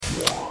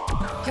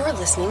You're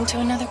listening to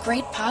another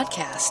great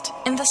podcast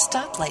in the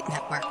Stoplight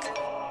Network.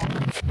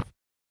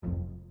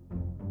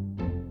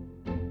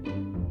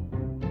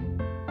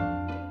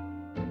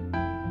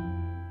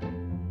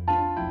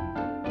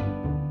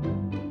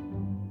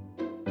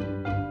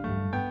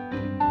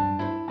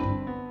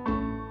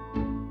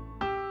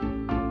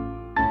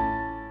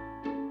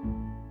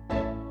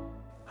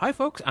 Hi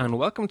folks, and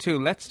welcome to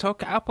Let's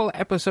Talk Apple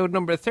episode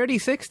number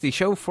 36, the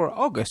show for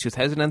August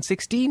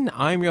 2016.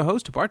 I'm your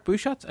host, Bart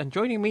Busschots, and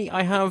joining me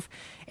I have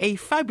a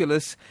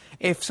fabulous,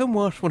 if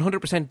somewhat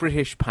 100%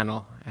 British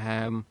panel.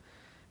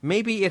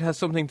 Maybe it has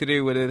something to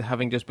do with it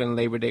having just been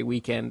Labor Day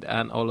weekend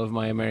and all of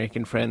my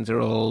American friends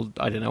are all,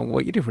 I don't know,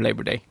 what you do for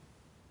Labor Day.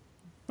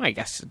 I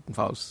guess it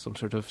involves some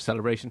sort of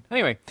celebration.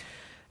 Anyway,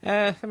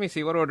 let me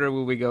see, what order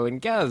will we go in?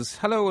 Gaz,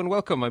 hello and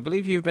welcome. I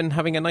believe you've been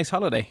having a nice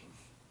holiday.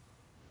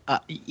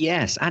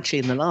 Yes, actually,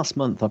 in the last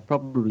month, I've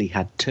probably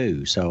had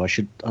two, so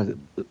I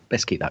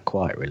best keep that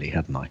quiet, really,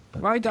 hadn't I?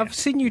 But, right, I've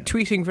seen you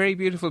tweeting very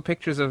beautiful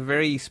pictures of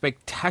very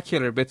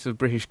spectacular bits of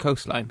British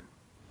coastline.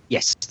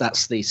 Yes,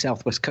 that's the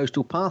Southwest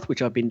Coastal Path,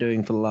 which I've been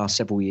doing for the last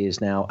several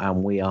years now,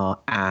 and we are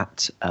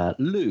at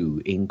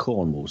Looe in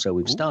Cornwall. So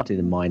we've started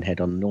in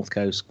Minehead on the north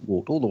coast,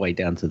 walked all the way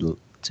down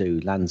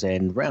to Land's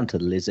End, round to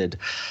the Lizard,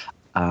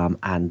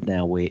 and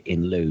now we're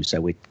in Looe. So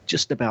we're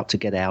just about to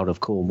get out of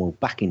Cornwall,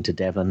 back into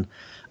Devon,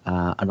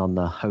 and on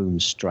the home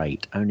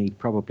straight. Only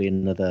probably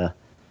another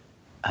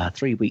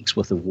 3 weeks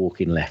worth of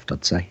walking left,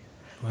 I'd say.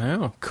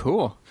 Wow,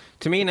 cool.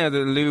 To me now,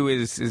 the Looe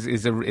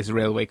is a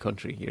railway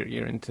country.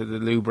 You're into the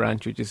Looe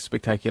branch, which is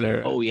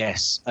spectacular. Oh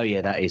yes, oh yeah,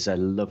 that is a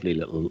lovely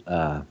little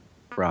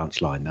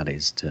branch line. That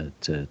is to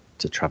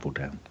travel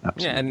down.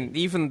 Absolutely. Yeah, and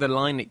even the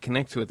line it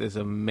connects with is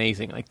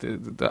amazing. Like all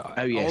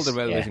the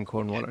railways in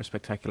Cornwall are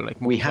spectacular. Like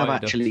we have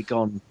actually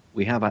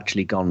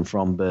gone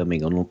from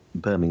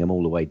Birmingham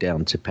all the way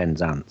down to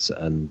Penzance,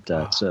 and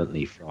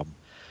certainly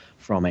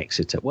from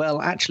Exeter.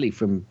 Well, actually,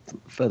 from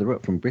further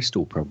up from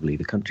Bristol, probably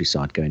the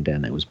countryside going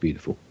down there was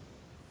beautiful.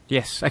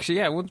 Yes, actually,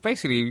 yeah. Well,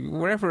 basically,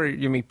 wherever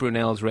you meet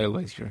Brunel's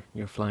Railways,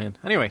 you're flying.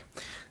 Anyway,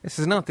 this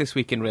is not This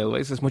Week in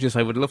Railways, as much as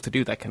I would love to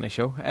do that kind of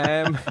show.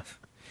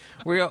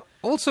 We're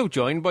also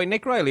joined by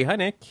Nick Riley. Hi,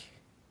 Nick.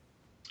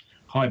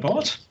 Hi,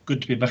 Bart.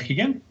 Good to be back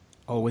again.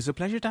 Always a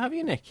pleasure to have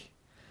you, Nick.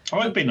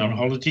 I've been on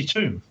holiday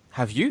too.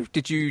 Have you?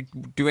 Did you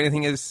do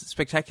anything as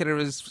spectacular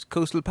as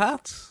coastal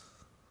paths?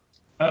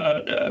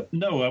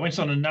 No, I went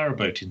on a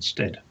narrowboat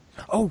instead.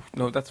 Oh,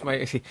 no, that's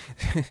my... See,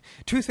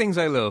 two things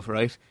I love,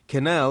 right?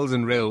 Canals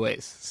and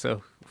railways,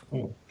 so...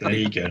 Oh, there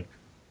you go.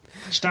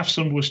 Staffs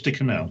Worcester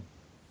Canal.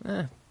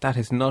 That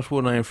is not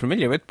one I am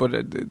familiar with, but...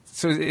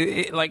 so,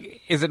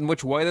 is it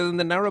much wider than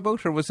the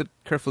narrowboat, or was it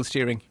careful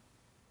steering?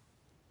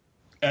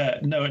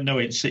 No,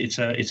 it's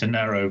a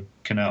narrow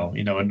canal,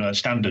 a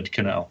standard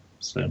canal.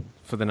 So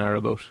for the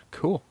narrowboat.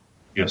 Cool.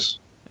 Yes.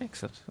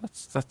 Excellent.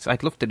 That's.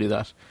 I'd love to do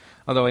that.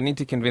 Although I need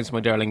to convince my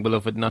darling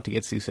beloved not to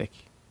get seasick.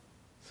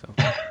 So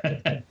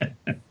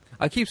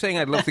I keep saying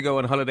I'd love to go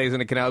on holidays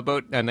in a canal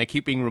boat, and I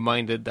keep being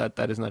reminded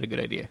that is not a good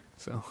idea.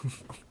 So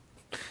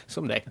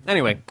someday.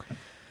 Anyway,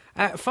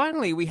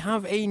 finally, we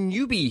have a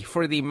newbie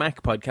for the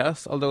Mac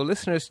podcast, although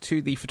listeners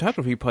to the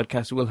photography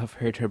podcast will have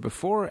heard her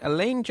before.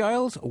 Elaine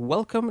Giles,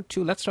 welcome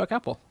to Let's Talk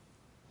Apple.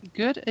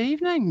 Good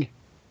evening.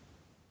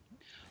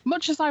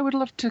 Much as I would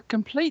love to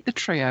complete the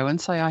trio and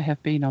say I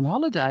have been on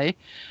holiday,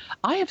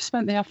 I have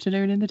spent the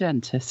afternoon in the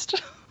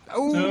dentist.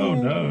 Oh,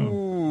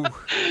 no.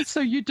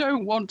 So you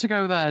don't want to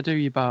go there, do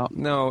you, Bart?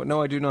 No,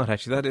 I do not,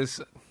 actually.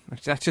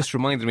 That just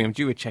reminded me I'm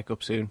due a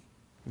checkup soon.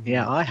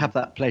 Yeah, I have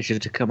that pleasure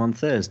to come on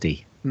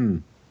Thursday.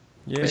 But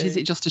is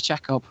it just a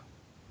checkup?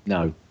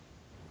 No,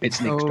 it's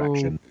an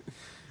extraction.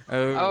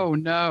 Oh,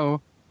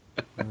 no.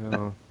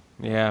 Oh,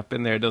 yeah,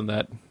 been there, done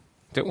that.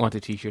 Don't want a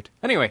T-shirt.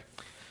 Anyway,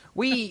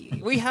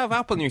 we have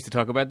Apple news to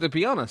talk about. To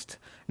be honest,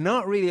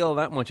 not really all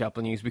that much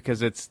Apple news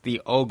because it's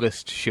the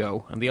August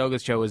show, and the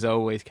August show is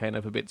always kind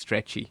of a bit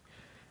stretchy,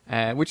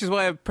 which is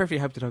why I'm perfectly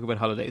happy to talk about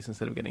holidays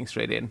instead of getting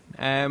straight in.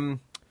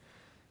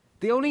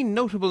 The only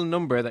notable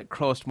number that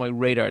crossed my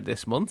radar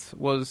this month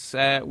was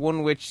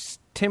one which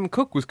Tim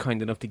Cook was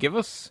kind enough to give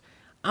us.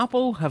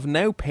 Apple have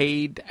now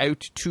paid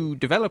out to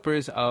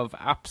developers of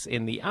apps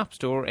in the App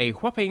Store a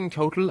whopping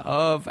total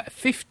of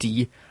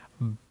 $50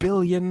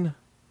 billion,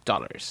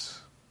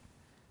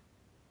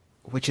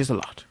 which is a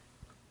lot.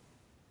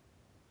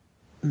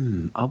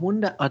 I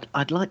wonder.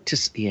 I'd like to.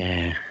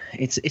 Yeah,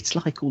 it's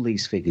like all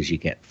these figures you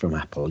get from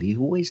Apple. You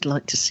always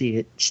like to see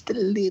it just a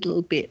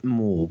little bit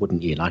more,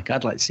 wouldn't you? Like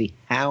I'd like to see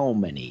how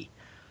many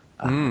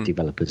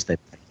developers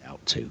they've paid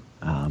out to.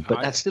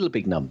 But that's still a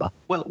big number.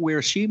 Well, we're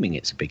assuming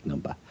it's a big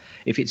number.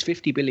 If it's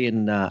 50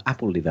 billion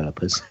Apple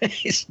developers,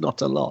 it's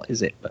not a lot,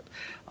 is it? But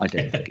I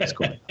don't think it's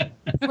quite.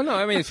 Well, no,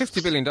 I mean,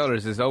 $50 billion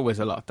is always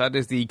a lot. That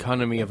is the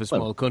economy of a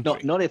small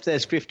country. Not if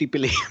there's 50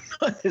 billion.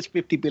 There's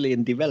 50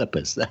 billion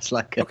developers. That's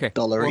like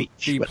 $1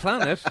 each. The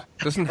planet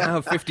doesn't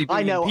have 50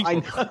 billion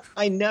people.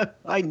 I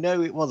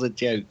know it was a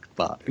joke,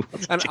 but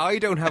I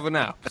don't have an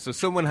app, so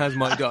someone has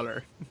my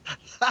dollar.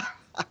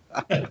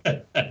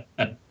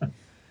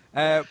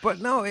 But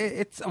no,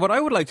 it's what I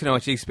would like to know,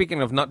 actually,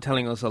 speaking of not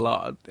telling us a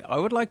lot, I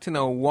would like to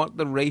know what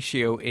the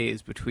ratio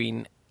is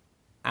between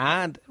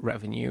ad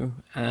revenue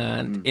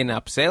and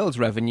in-app sales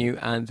revenue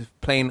and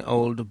plain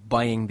old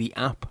buying the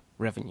app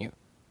revenue.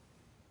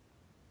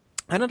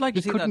 And I'd like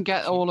to see that. You couldn't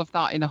get all of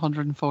that in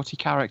 140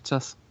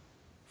 characters.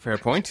 Fair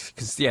point,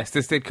 because yes,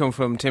 this did come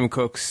from Tim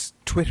Cook's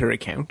Twitter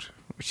account,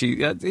 which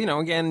he,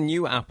 again,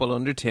 new Apple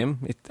under Tim.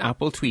 It's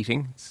Apple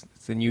tweeting.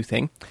 It's a new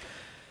thing.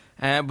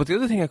 But the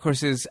other thing, of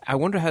course, is I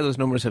wonder how those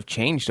numbers have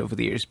changed over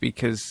the years,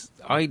 because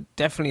I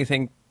definitely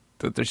think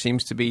that there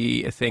seems to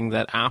be a thing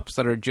that apps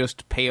that are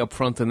just pay up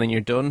front and then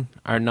you're done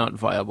are not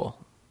viable.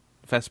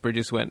 Vesper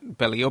just went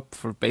belly up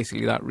for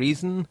basically that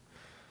reason.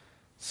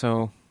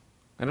 So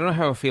I don't know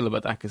how I feel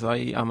about that, because I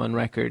am on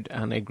record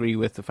and agree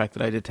with the fact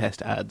that I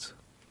detest ads.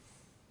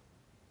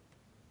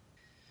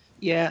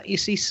 Yeah, you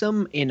see,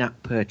 some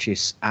in-app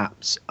purchase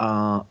apps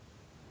are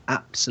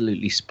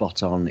absolutely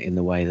spot on in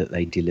the way that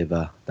they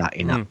deliver that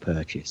in-app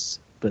purchase.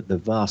 But the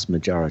vast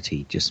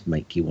majority just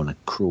make you want to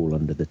crawl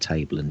under the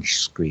table and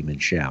scream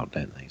and shout,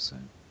 don't they? So,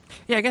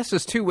 yeah, I guess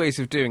there's two ways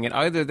of doing it.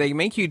 Either they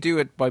make you do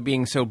it by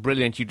being so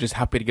brilliant you're just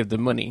happy to give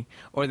them money,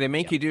 or they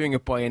make you doing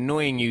it by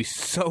annoying you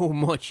so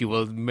much you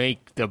will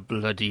make the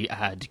bloody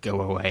ad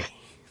go away.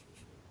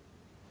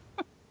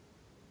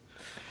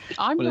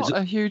 I'm not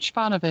a huge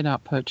fan of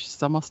in-app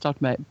purchases, I must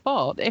admit.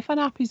 But if an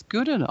app is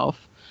good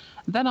enough,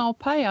 then I'll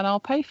pay, and I'll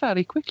pay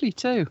fairly quickly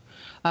too.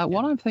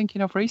 What I'm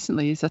thinking of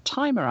recently is a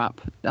timer app,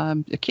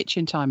 a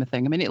kitchen timer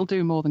thing. I mean, it'll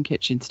do more than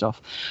kitchen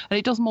stuff. And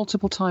it does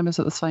multiple timers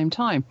at the same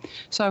time.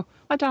 So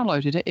I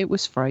downloaded it. It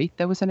was free.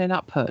 There was an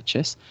in-app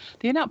purchase.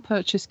 The in-app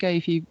purchase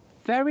gave you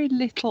very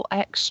little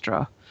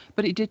extra,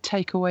 but it did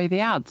take away the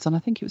ads. And I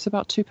think it was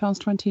about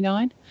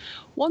 £2.29.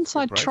 Once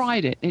I'd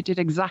tried it, it did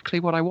exactly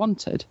what I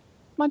wanted.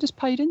 I just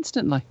paid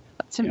instantly.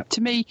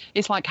 To me,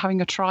 it's like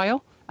having a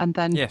trial, and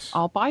then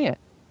I'll buy it.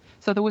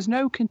 So there was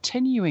no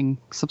continuing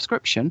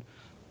subscription,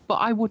 but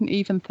I wouldn't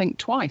even think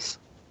twice.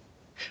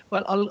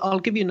 Well, I'll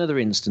give you another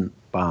instant,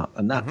 Bart,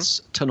 and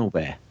that's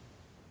TunnelBear.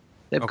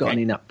 They've got an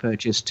in-app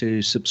purchase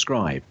to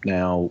subscribe.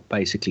 Now,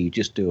 basically, you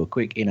just do a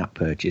quick in-app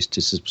purchase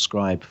to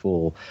subscribe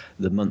for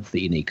the month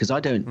that you need, because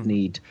I don't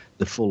need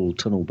the full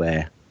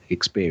TunnelBear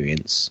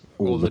experience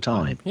all the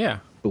time. Yeah.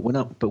 But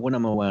when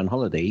I'm away on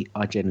holiday,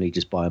 I generally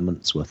just buy a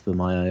month's worth for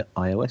my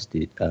iOS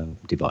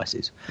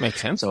devices. Makes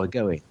sense. So I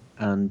go in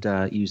and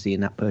use the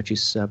in-app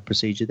purchase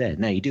procedure there.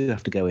 Now, you do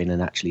have to go in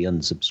and actually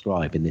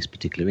unsubscribe in this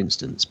particular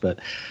instance, but,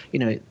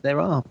 there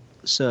are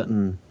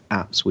certain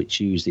apps which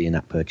use the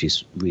in-app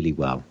purchase really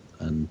well,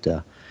 and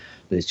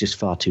there's just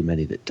far too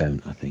many that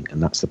don't, I think,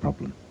 and that's the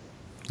problem.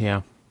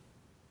 Yeah.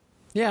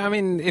 Yeah, I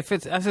mean, if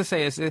it's, as I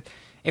say,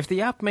 if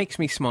the app makes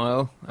me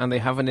smile and they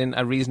have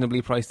a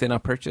reasonably priced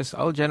in-app purchase,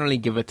 I'll generally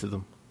give it to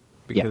them.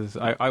 Because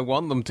I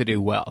want them to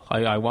do well.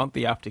 I want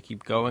the app to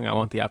keep going. I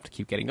want the app to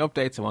keep getting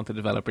updates. I want the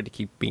developer to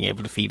keep being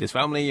able to feed his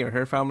family or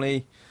her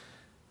family.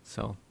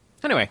 So,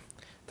 anyway,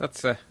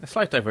 that's a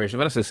slight diversion.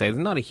 But as I say,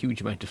 there's not a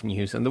huge amount of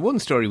news. And the one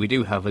story we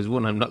do have is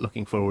one I'm not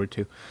looking forward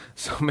to.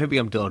 So maybe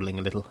I'm dawdling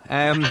a little.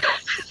 I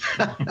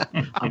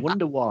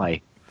wonder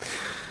why.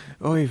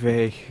 Oy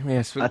vey.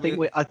 Yes. I think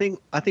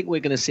we're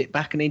going to sit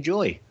back and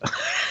enjoy.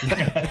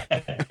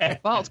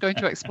 Bart's going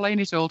to explain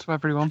it all to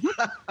everyone.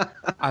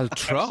 I'll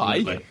try.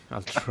 Absolutely.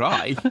 I'll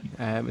try.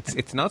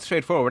 It's not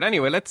straightforward.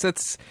 Anyway,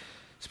 let's.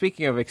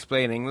 Speaking of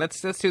explaining, let's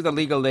do the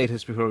legal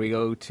latest before we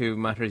go to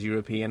matters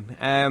European.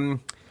 A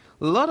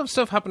lot of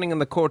stuff happening in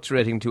the courts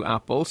relating to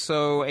Apple.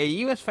 So, a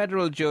U.S.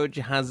 federal judge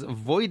has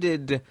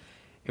voided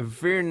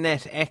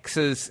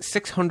VirnetX's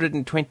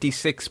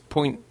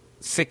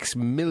 $626.6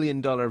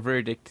 million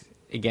verdict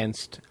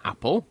against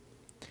Apple.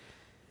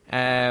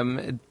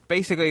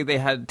 Basically, they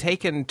had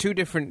taken two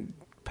different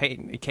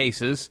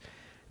cases.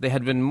 They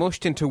had been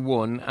mushed into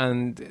one,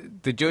 and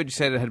the judge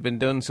said it had been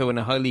done so in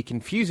a highly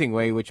confusing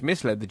way, which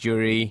misled the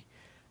jury,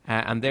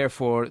 and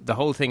therefore the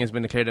whole thing has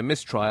been declared a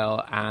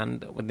mistrial,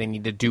 and they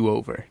need a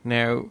do-over.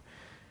 Now,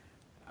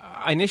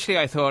 initially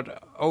I thought,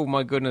 oh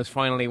my goodness,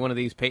 finally one of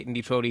these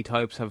patenty trolley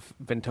types have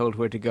been told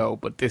where to go,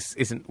 but this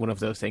isn't one of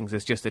those things.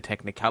 It's just a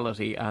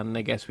technicality, and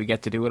I guess we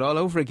get to do it all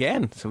over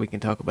again, so we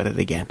can talk about it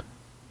again.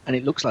 And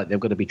it looks like they've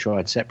got to be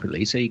tried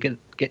separately, so you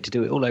get to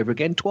do it all over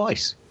again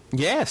twice.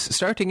 Yes,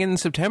 starting in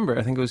September.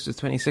 I think it was the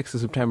 26th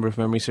of September, if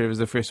memory serves.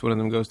 The first one of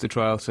them goes to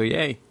trial, so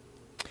yay.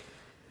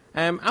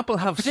 Apple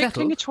have Predicting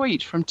settled. a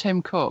tweet from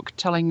Tim Cook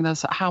telling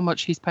us how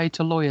much he's paid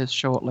to lawyers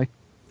shortly.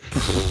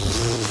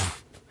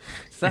 Does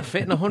that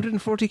fit in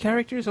 140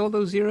 characters, all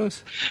those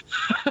zeros?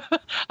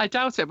 I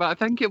doubt it, but I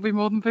think it'll be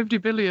more than 50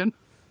 billion.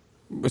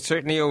 But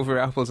certainly over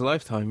Apple's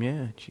lifetime,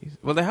 yeah. Jeez.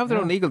 Well, they have their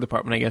own legal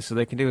department, I guess, so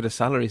they can do it as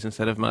salaries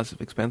instead of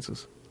massive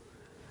expenses.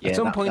 Yeah, At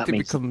some point, it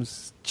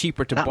becomes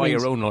cheaper to buy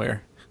your own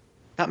lawyer.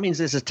 That means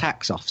there's a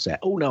tax offset.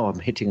 Oh, no, I'm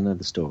hitting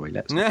another story.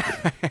 Let's.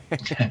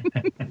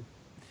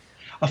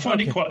 I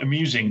find it quite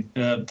amusing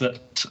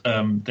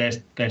that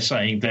they're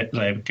saying that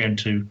they're going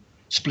to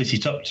split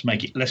it up to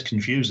make it less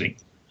confusing.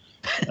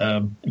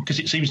 Because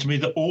it seems to me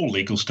that all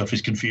legal stuff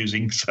is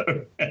confusing.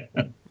 So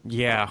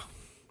Yeah.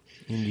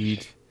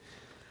 Indeed.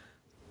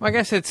 Well, I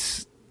guess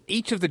it's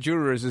each of the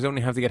jurors is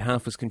only have to get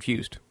half as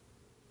confused.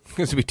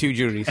 Because there'll be two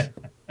juries.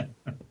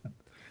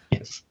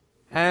 Yes.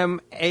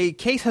 A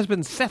case has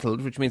been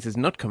settled, which means it's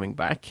not coming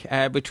back,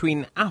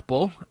 between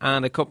Apple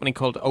and a company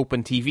called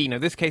OpenTV. Now,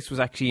 this case was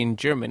actually in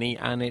Germany,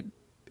 and it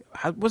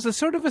was a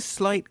sort of a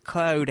slight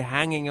cloud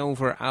hanging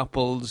over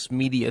Apple's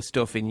media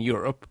stuff in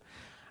Europe.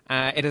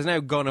 It has now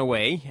gone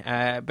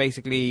away.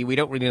 Basically, we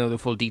don't really know the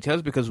full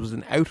details because it was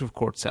an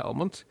out-of-court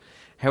settlement.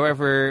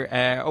 However,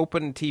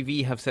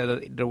 OpenTV have said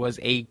that there was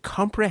a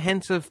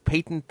comprehensive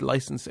patent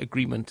license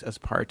agreement as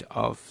part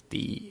of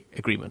the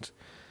agreement.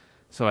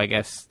 So I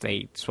guess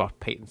they swapped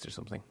patents or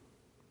something.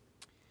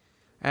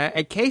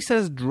 A case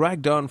has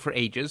dragged on for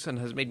ages and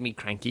has made me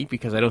cranky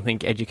because I don't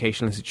think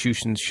educational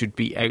institutions should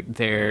be out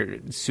there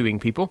suing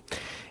people,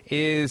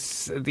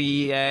 is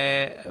the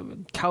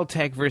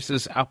Caltech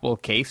versus Apple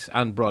case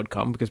and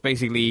Broadcom, because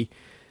basically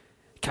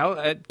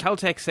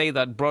Caltech say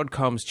that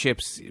Broadcom's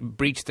chips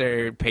breached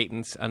their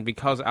patents, and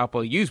because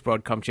Apple use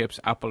Broadcom chips,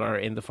 Apple are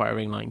in the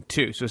firing line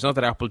too. So it's not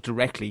that Apple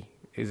directly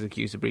is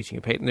accused of breaching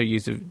a patent.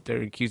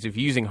 They're accused of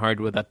using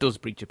hardware that does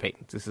breach a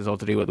patent. This is all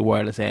to do with the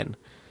wireless N.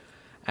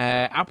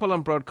 Apple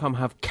and Broadcom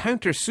have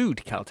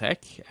countersued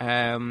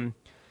Caltech.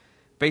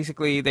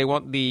 Basically, they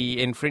want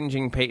the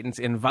infringing patents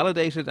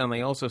invalidated, and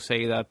they also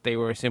say that they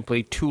were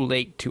simply too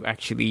late to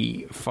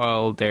actually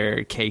file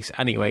their case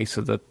anyway,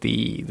 so that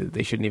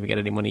they shouldn't even get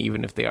any money,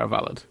 even if they are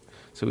valid.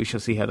 So we shall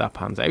see how that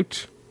pans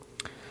out.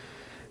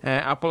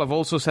 Apple have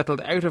also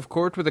settled out of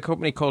court with a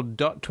company called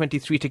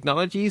Dot23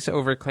 Technologies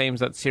over claims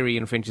that Siri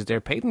infringes their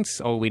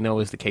patents. All we know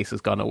is the case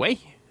has gone away.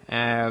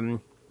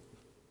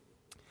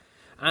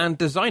 And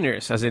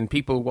designers, as in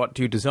people what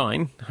to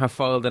design, have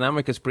filed an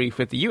amicus brief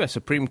with the US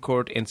Supreme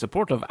Court in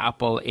support of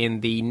Apple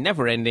in the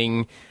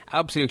never-ending,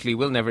 absolutely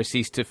will never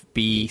cease to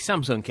be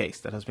Samsung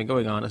case that has been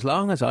going on as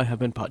long as I have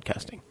been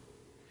podcasting.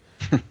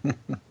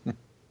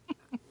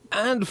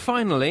 And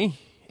finally,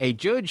 a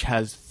judge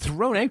has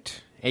thrown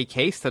out a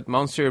case that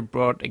Monster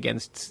brought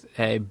against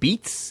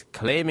Beats,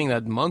 claiming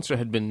that Monster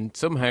had been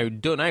somehow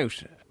done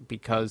out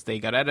because they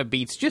got out of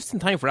Beats just in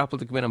time for Apple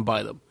to come in and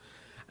buy them.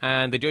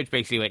 And the judge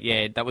basically went,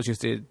 yeah, that was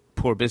just a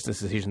poor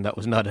business decision. That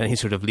was not any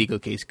sort of legal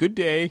case. Good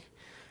day.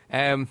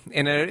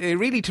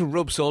 Really to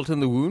rub salt in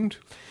the wound,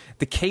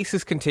 the case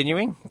is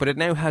continuing, but it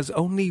now has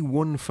only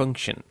one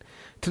function: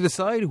 to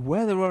decide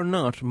whether or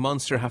not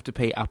Monster have to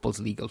pay Apple's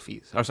legal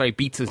fees. Or sorry,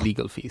 Beats'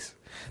 legal fees.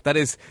 That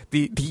is,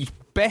 the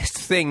best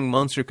thing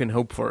Monster can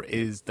hope for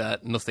is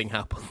that nothing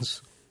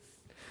happens.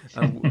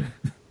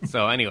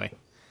 So anyway.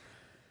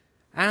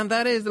 And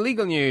that is the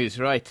legal news.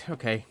 Right,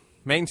 okay.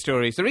 Main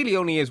stories. There really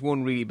only is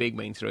one really big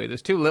main story.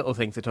 There's two little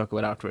things to talk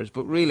about afterwards,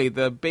 but really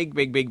the big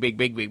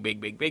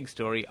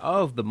story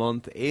of the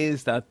month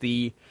is that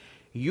the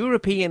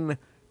European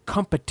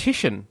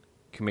Competition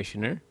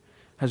Commissioner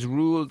has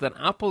ruled that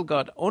Apple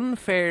got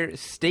unfair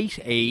state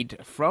aid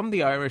from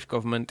the Irish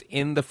government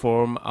in the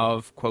form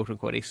of,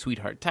 quote-unquote, a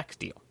sweetheart tax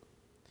deal.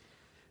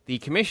 The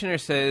Commissioner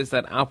says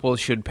that Apple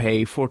should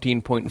pay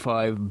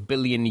 €14.5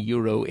 billion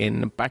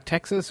in back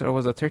taxes, or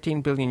was it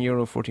 €13 billion,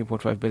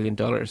 $14.5 billion?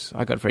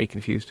 I got very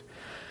confused.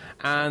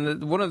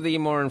 And one of the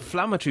more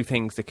inflammatory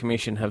things the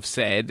Commission have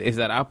said is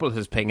that Apple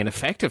is paying an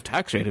effective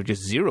tax rate of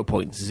just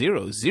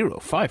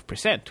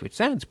 0.005%, which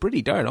sounds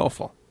pretty darn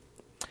awful.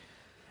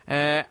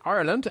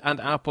 Ireland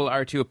and Apple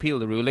are to appeal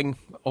the ruling,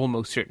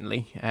 almost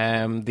certainly.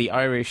 The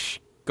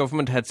Irish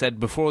government had said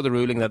before the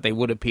ruling that they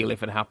would appeal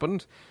if it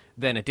happened.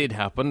 Then it did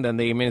happen. Then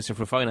the Minister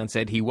for Finance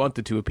said he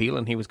wanted to appeal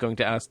and he was going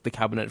to ask the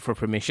Cabinet for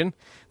permission.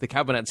 The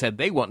Cabinet said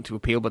they want to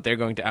appeal, but they're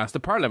going to ask the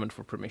Parliament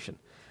for permission.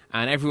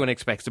 And everyone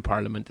expects the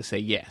Parliament to say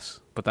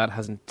yes. But that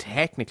hasn't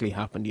technically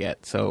happened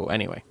yet. So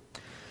anyway.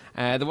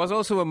 There was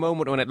also a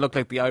moment when it looked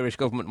like the Irish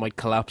government might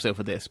collapse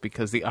over this,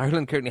 because the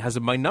Ireland currently has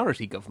a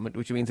minority government,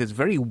 which means it's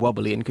very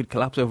wobbly and could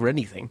collapse over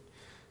anything.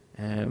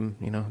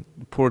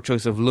 Poor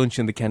choice of lunch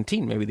in the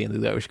canteen, maybe the end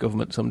of the Irish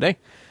government someday.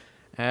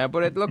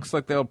 But it looks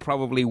like they'll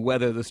probably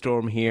weather the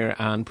storm here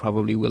and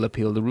probably will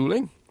appeal the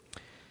ruling.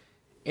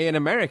 In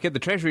America, the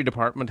Treasury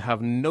Department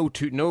have no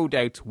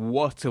doubts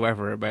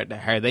whatsoever about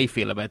how they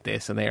feel about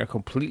this, and they are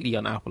completely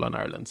on Apple and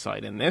Ireland's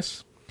side in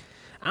this.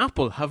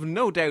 Apple have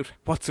no doubt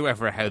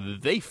whatsoever how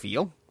they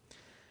feel.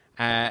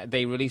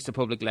 They released a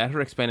public letter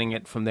explaining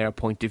it from their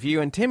point of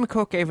view, and Tim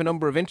Cook gave a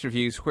number of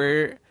interviews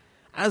where,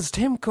 as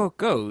Tim Cook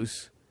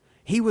goes,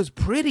 he was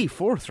pretty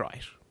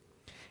forthright.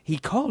 He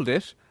called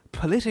it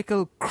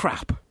political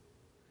crap,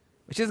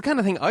 which is the kind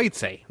of thing I'd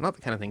say, not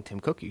the kind of thing Tim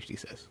Cook usually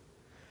says.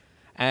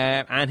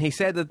 And he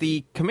said that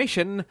the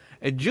Commission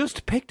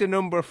just picked a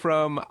number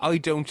from I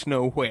don't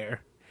know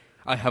where.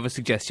 I have a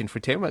suggestion for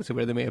Tim as to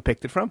where they may have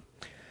picked it from.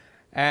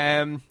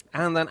 And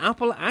then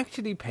Apple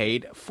actually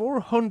paid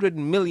 $400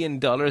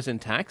 million in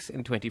tax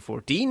in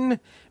 2014,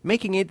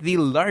 making it the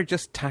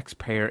largest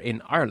taxpayer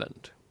in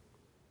Ireland.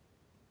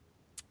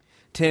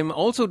 Tim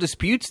also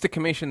disputes the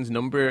Commission's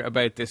number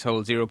about this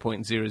whole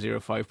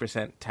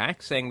 0.005%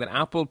 tax, saying that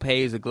Apple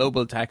pays a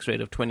global tax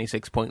rate of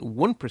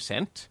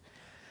 26.1%,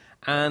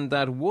 and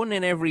that 1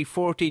 in every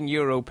 14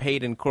 euro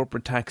paid in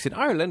corporate tax in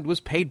Ireland was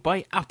paid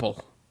by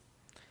Apple.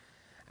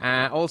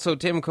 Also,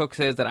 Tim Cook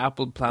says that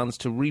Apple plans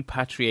to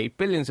repatriate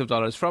billions of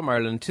dollars from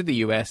Ireland to the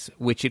US,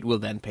 which it will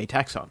then pay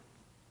tax on.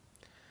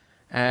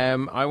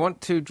 I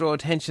want to draw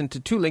attention to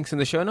 2 links in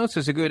the show notes.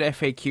 There's a good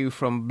FAQ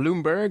from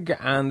Bloomberg,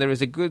 and there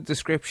is a good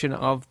description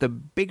of the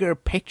bigger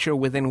picture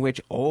within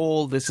which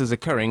all this is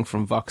occurring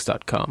from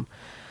Vox.com.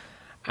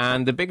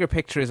 And the bigger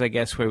picture is, I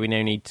guess, where we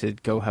now need to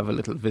go have a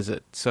little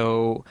visit.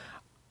 So,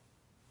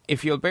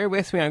 if you'll bear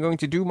with me, I'm going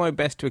to do my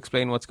best to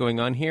explain what's going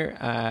on here.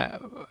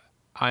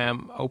 I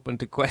am open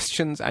to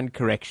questions and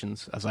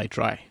corrections as I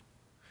try.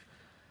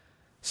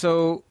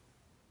 So,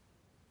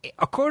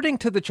 according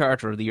to the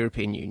Charter of the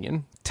European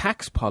Union,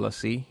 tax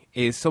policy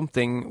is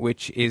something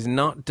which is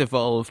not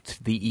devolved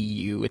to the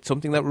EU. It's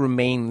something that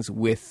remains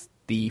with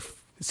the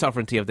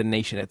sovereignty of the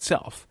nation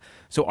itself.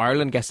 So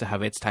Ireland gets to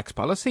have its tax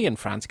policy, and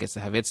France gets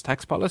to have its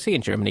tax policy,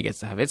 and Germany gets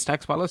to have its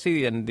tax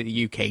policy, and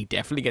the UK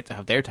definitely get to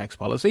have their tax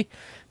policy,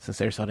 since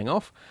they're starting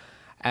off.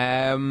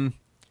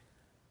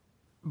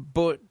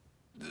 But,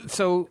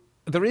 so,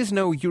 there is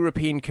no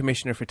European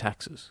Commissioner for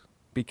Taxes,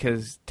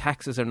 because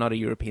taxes are not a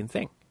European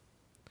thing.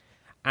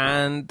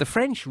 And the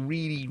French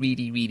really,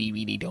 really, really,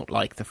 really don't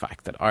like the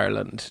fact that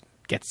Ireland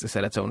gets to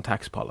set its own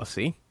tax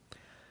policy.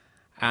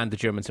 And the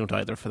Germans don't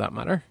either, for that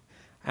matter.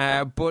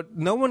 But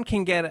no one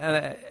can get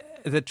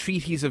the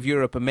treaties of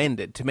Europe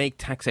amended to make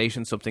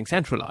taxation something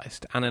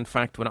centralised. And in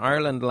fact, when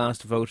Ireland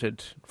last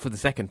voted for the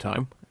second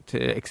time to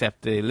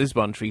accept the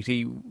Lisbon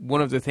Treaty,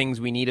 one of the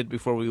things we needed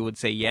before we would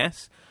say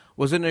yes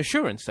was an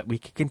assurance that we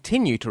could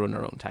continue to run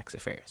our own tax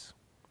affairs.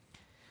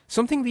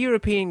 Something the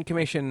European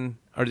Commission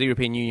or the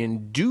European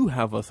Union do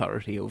have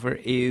authority over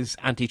is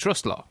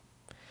antitrust law.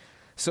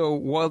 So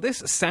while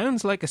this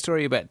sounds like a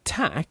story about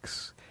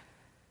tax,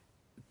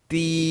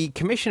 the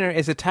Commissioner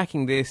is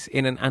attacking this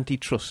in an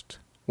antitrust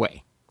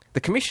way. The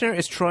Commissioner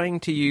is trying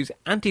to use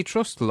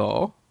antitrust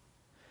law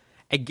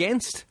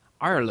against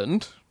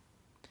Ireland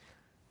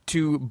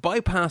to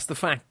bypass the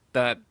fact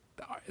that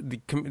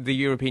the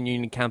European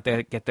Union can't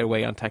get their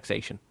way on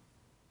taxation.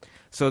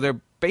 So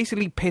they're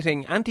basically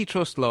pitting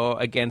antitrust law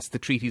against the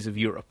treaties of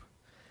Europe.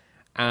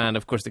 And,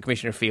 of course, the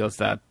Commissioner feels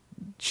that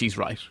she's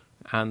right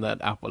and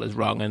that Apple is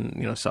wrong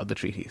and, sod the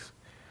treaties.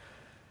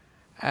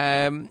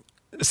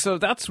 So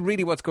that's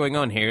really what's going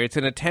on here. It's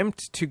an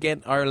attempt to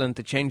get Ireland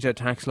to change their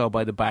tax law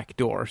by the back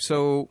door.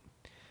 So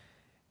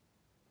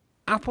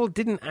Apple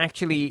didn't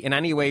actually in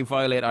any way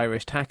violate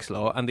Irish tax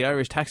law, and the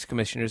Irish tax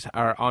commissioners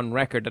are on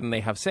record and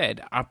they have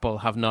said Apple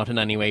have not in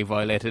any way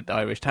violated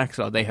Irish tax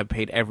law. They have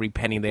paid every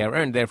penny they have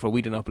earned, therefore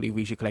we do not believe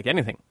we should collect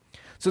anything.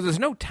 So there's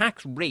no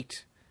tax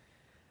rate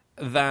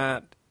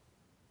that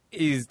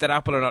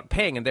Apple are not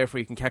paying, and therefore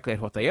you can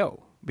calculate what they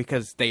owe,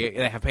 because they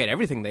have paid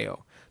everything they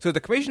owe. So the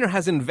Commissioner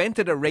has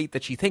invented a rate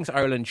that she thinks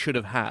Ireland should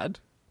have had,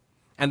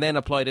 and then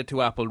applied it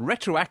to Apple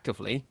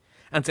retroactively,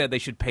 and said they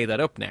should pay that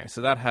up now.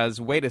 So that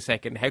has, wait a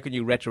second, how can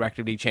you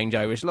retroactively change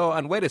Irish law?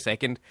 And wait a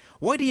second,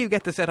 why do you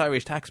get to set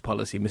Irish tax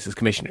policy, Mrs.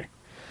 Commissioner?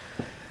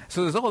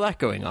 So there's all that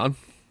going on.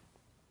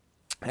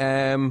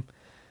 Then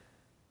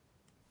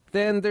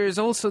there's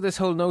also this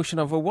whole notion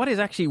of, well, what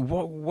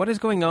is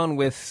going on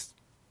with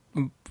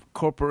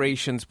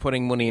corporations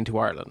putting money into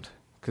Ireland?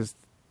 Because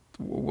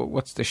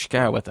what's the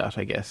shka with that,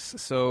 I guess?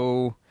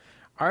 So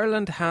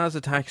Ireland has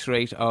a tax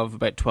rate of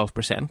about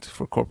 12%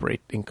 for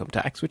corporate income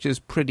tax, which is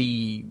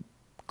pretty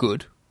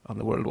good on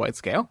the worldwide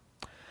scale.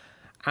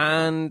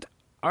 And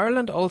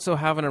Ireland also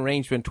have an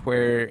arrangement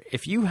where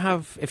if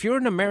you're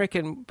an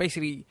American,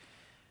 basically,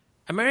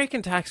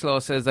 American tax law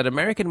says that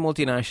American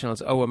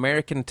multinationals owe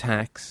American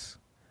tax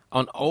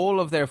on all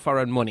of their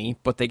foreign money,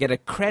 but they get a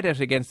credit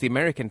against the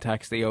American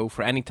tax they owe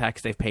for any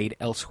tax they've paid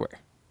elsewhere.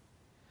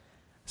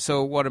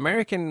 So what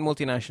American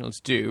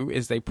multinationals do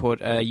is they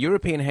put a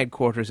European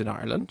headquarters in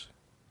Ireland,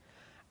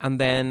 and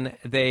then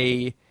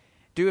they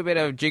do a bit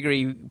of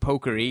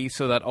jiggery-pokery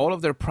so that all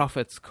of their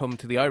profits come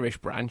to the Irish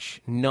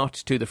branch, not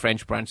to the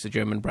French branch, the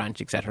German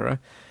branch, etc.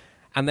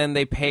 And then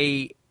they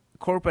pay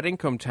corporate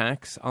income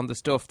tax on the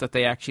stuff that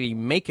they actually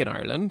make in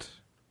Ireland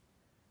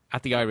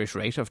at the Irish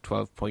rate of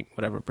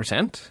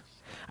 12%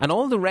 and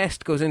all the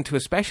rest goes into a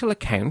special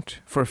account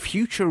for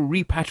future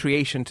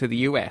repatriation to the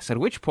US, at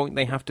which point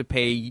they have to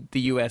pay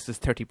the US's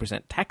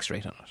 30% tax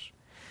rate on it.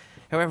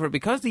 However,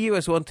 because the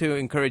US want to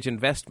encourage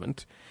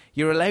investment,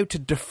 you're allowed to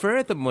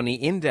defer the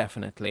money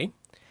indefinitely,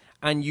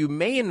 and you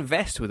may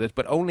invest with it,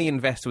 but only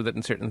invest with it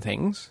in certain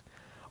things.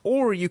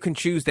 Or you can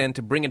choose then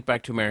to bring it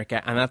back to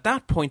America, and at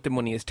that point the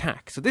money is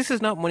taxed. So this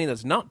is not money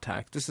that's not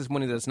taxed, this is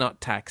money that's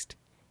not taxed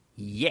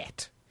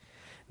yet.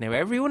 Now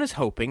everyone is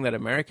hoping that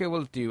America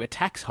will do a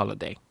tax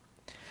holiday,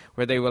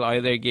 where they will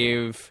either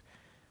give,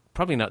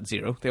 probably not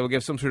zero, they will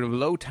give some sort of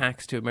low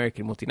tax to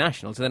American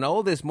multinationals, and then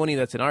all this money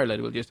that's in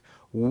Ireland will just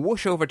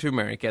whoosh over to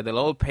America. They'll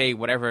all pay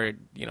whatever,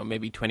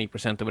 maybe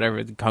 20% or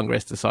whatever the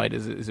Congress decide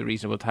is a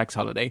reasonable tax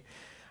holiday.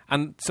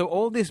 And so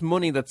all this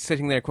money that's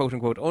sitting there,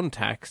 quote-unquote,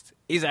 untaxed,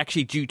 is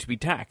actually due to be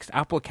taxed.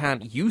 Apple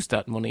can't use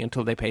that money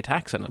until they pay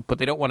tax on it, but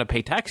they don't want to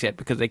pay tax yet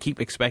because they keep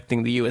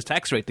expecting the US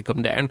tax rate to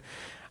come down.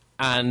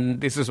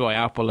 And this is why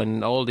Apple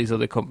and all these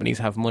other companies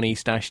have money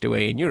stashed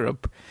away in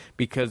Europe,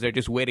 because they're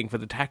just waiting for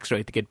the tax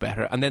rate to get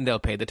better, and then they'll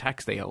pay the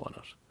tax they owe on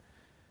it.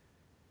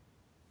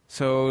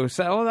 So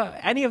all that,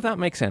 any of that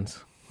makes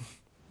sense?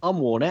 I'm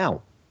worn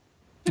out.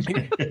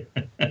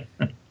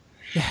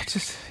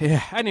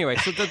 Yeah. Anyway,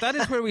 so that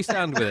is where we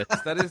stand with it.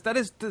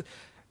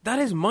 That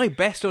is my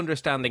best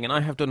understanding, and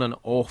I have done an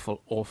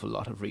awful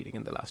lot of reading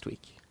in the last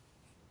week.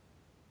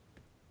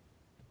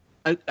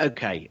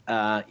 Okay,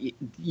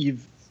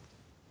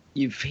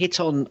 you've hit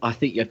on. I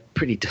think you're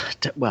pretty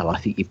well. I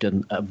think you've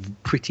done a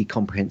pretty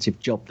comprehensive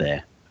job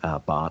there,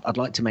 Bart. I'd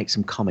like to make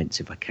some comments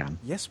if I can.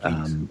 Yes,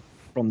 please.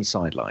 From the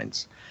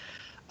sidelines.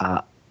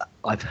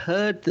 I've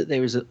heard that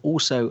there is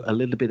also a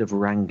little bit of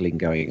wrangling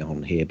going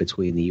on here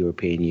between the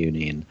European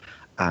Union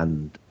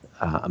and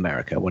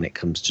America when it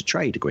comes to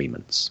trade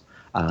agreements.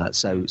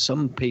 So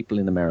some people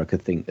in America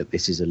think that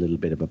this is a little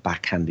bit of a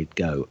backhanded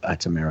go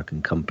at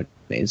American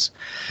companies.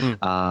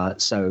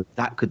 So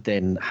that could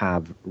then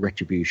have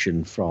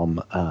retribution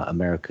from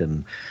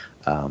American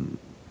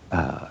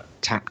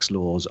tax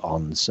laws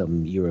on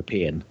some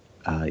European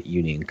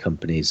Union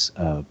companies.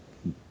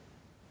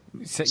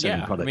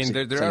 Yeah, I mean,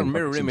 there are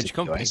mirror image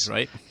companies,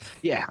 right?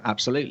 Yeah,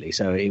 absolutely.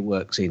 So it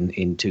works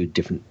in two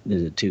different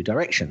two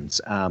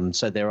directions.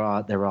 So there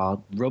are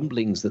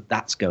rumblings that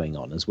that's going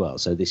on as well.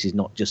 So this is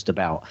not just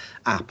about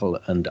Apple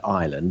and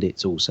Ireland;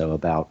 it's also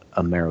about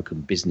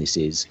American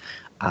businesses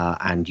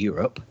and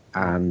Europe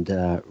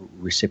and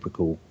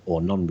reciprocal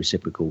or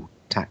non-reciprocal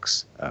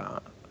tax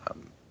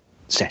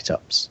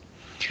setups.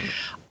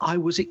 I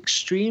was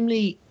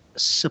extremely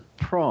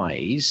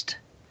surprised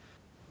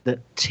that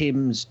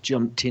Tim's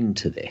jumped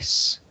into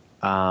this.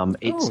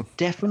 It's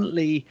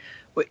definitely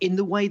in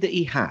the way that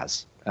he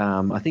has.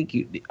 I think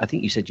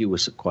you said you were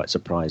quite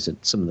surprised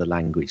at some of the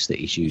language that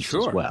he's used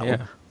as well.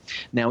 Yeah.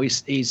 Now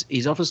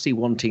he's obviously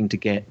wanting to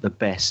get the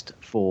best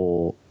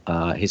for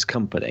his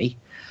company,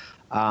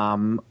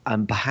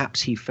 and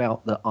perhaps he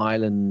felt that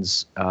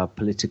Ireland's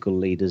political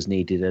leaders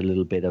needed a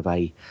little bit of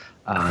a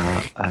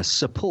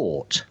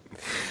support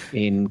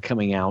in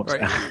coming out.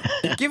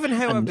 Right. Given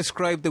how I've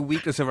described the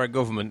weakness of our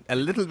government, a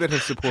little bit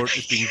of support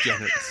is being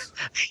generous.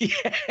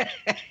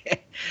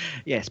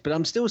 Yes, but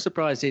I'm still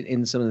surprised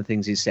in some of the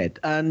things he said.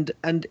 And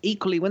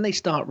equally, when they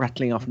start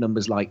rattling off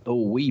numbers like,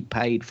 we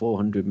paid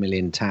 400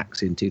 million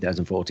tax in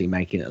 2014,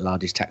 making it the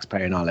largest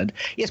taxpayer in Ireland.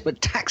 Yes,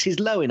 but tax is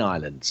low in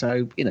Ireland.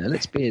 So,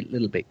 let's be a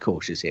little bit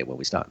cautious here when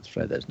we start to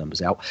throw those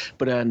numbers out.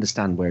 But I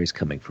understand where he's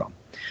coming from.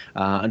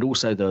 And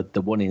also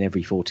the 1 in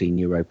every 14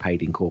 euro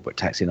paid in corporate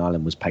tax in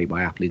Ireland was paid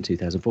by Apple in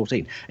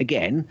 2014.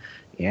 Again,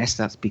 yes,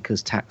 that's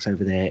because tax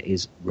over there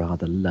is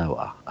rather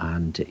lower.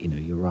 And,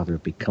 you're rather a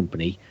big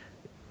company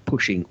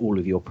pushing all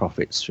of your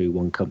profits through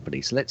one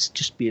company. So let's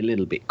just be a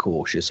little bit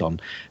cautious on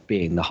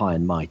being the high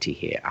and mighty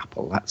here,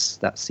 Apple. That's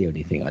the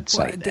only thing I'd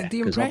say there. The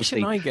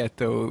impression I get,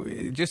 though,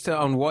 just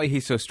on why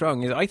he's so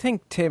strong, is I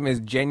think Tim is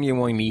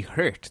genuinely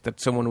hurt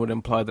that someone would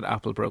imply that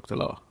Apple broke the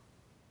law.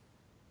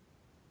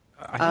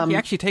 I think he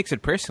actually takes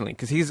it personally,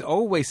 because he's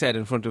always said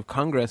in front of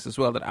Congress as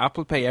well that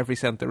Apple pay every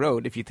cent the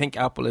road. If you think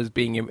Apple is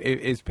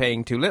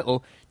paying too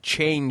little,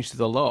 change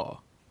the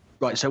law.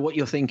 Right, so what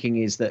you're thinking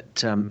is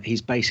that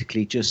he's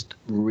basically just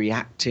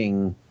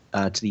reacting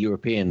to the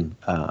European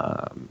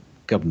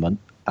government.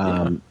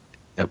 Well,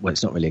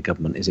 it's not really a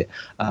government, is it?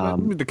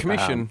 The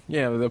Commission,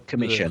 the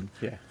Commission,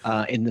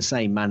 in the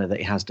same manner that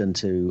he has done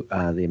to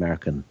the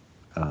American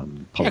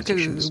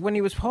politicians. Yeah, when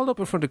he was pulled up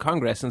in front of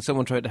Congress and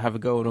someone tried to have a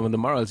go at him with the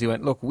morals, he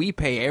went, look, we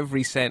pay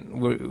every cent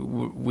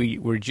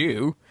we're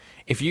due.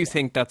 If you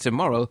think that's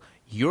immoral,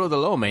 you're the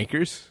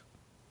lawmakers.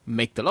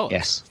 Make the laws.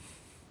 Yes.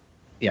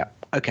 Yeah.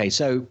 Okay,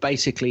 so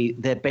basically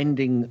they're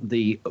bending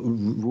the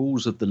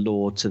rules of the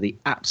law to the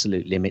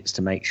absolute limits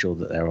to make sure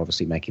that they're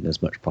obviously making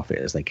as much profit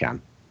as they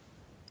can.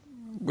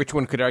 Which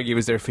one could argue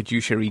is their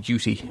fiduciary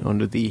duty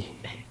under the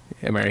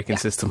American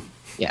system.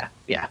 Yeah,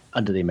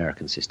 under the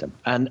American system.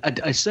 And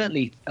I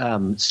certainly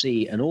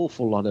see an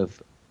awful lot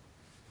of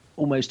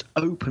almost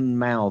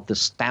open-mouthed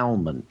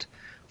astoundment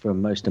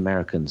from most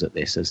Americans at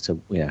this as to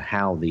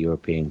how the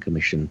European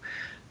Commission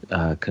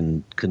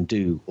can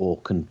do or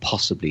can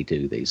possibly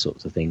do these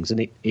sorts of things.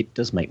 And it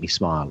does make me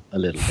smile a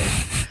little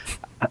bit.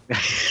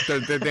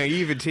 the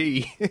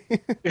naivety.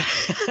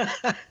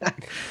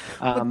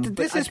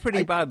 This is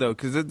pretty bad, though,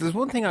 because there's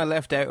one thing I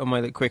left out on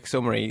my quick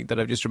summary that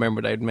I've just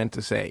remembered I'd meant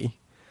to say.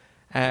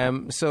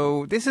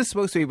 So this is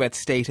supposed to be about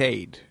state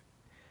aid.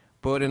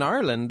 But in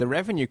Ireland, the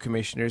revenue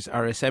commissioners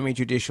are a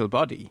semi-judicial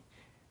body.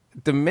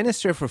 The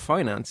Minister for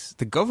Finance,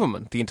 the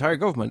government, the entire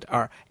government,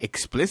 are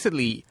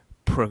explicitly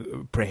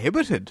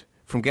prohibited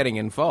from getting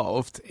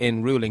involved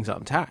in rulings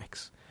on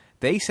tax.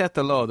 They set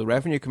the law, the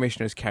revenue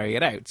commissioners carry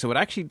it out. So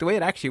the way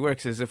it actually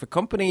works is if a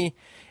company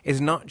is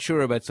not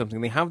sure about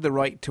something, they have the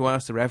right to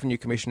ask the revenue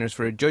commissioners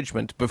for a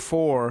judgment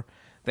before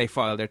they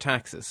file their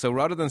taxes. So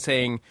rather than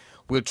saying,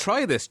 we'll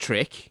try this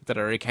trick that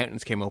our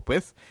accountants came up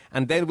with,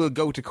 and then we'll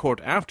go to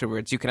court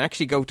afterwards, you can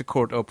actually go to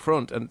court up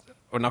front,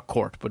 or not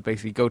court, but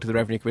basically go to the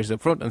Revenue Commissioners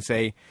up front and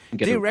say,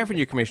 dear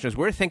Revenue Commissioners,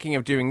 we're thinking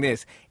of doing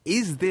this.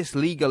 Is this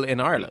legal in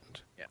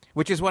Ireland? Yeah.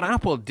 Which is what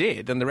Apple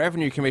did, and the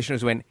Revenue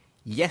Commissioners went,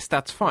 yes,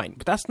 that's fine.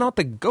 But that's not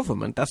the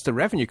government, that's the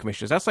Revenue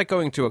Commissioners. That's like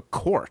going to a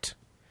court.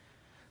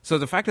 So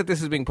the fact that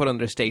this is being put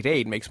under state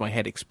aid makes my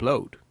head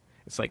explode.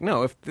 It's like,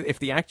 no, if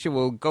the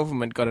actual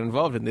government got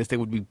involved in this, they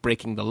would be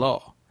breaking the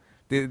law.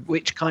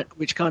 Which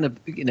kind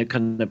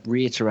of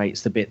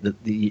reiterates the bit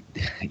that the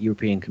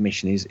European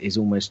Commission is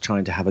almost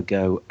trying to have a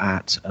go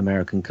at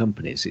American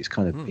companies. It's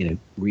kind of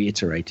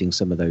reiterating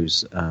some of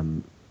those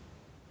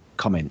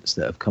comments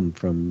that have come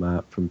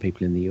from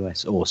people in the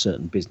US or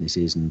certain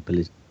businesses and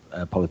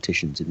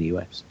politicians in the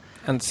US.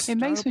 And it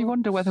makes me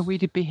wonder whether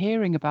we'd be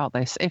hearing about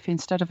this if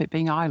instead of it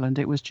being Ireland,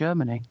 it was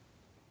Germany.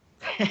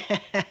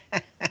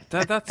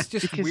 That's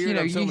just because, weird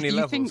on so many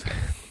levels.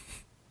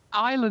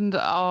 Ireland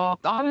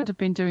have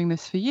been doing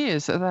this for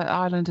years. That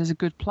Ireland is a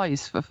good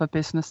place for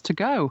business to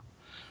go.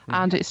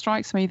 And it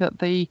strikes me that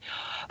the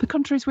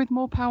countries with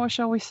more power,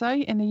 shall we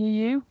say, in the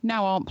EU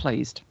now aren't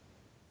pleased.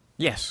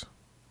 Yes.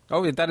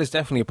 Oh, that is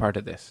definitely a part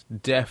of this.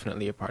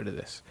 Definitely a part of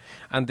this.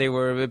 And they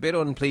were a bit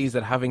unpleased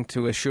at having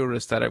to assure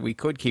us that we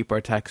could keep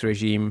our tax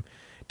regime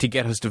to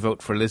get us to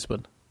vote for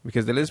Lisbon.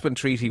 Because the Lisbon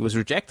Treaty was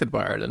rejected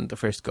by Ireland the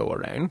first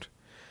go-around.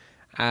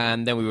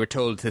 And then we were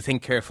told to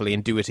think carefully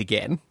and do it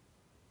again,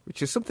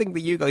 which is something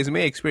that you guys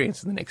may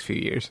experience in the next few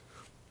years.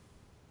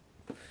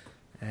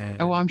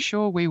 I'm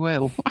sure we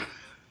will.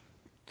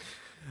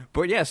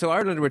 But yeah, so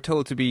Ireland were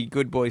told to be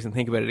good boys and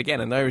think about it again.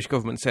 And the Irish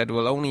government said,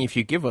 well, only if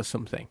you give us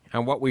something.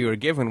 And what we were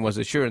given was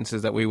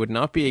assurances that we would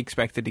not be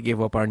expected to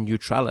give up our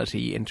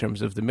neutrality in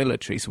terms of the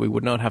military. So we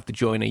would not have to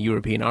join a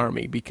European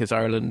army because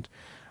Ireland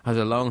has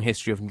a long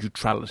history of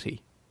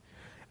neutrality.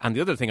 And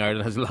the other thing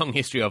Ireland has a long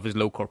history of is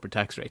low corporate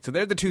tax rate. So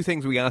they're the two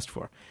things we asked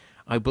for.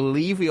 I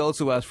believe we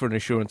also asked for an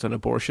assurance on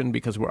abortion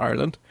because we're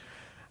Ireland.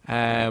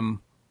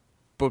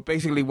 But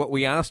basically what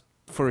we asked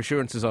for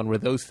assurances on were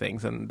those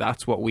things, and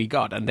that's what we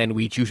got. And then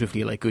we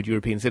dutifully, like good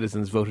European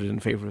citizens, voted in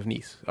favour of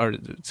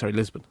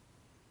Lisbon.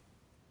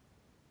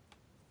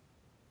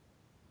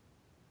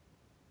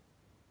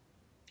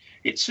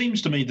 It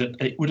seems to me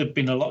that it would have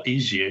been a lot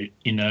easier,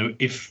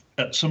 if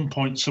at some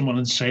point someone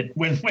had said,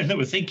 when they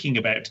were thinking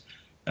about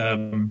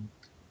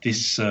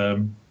this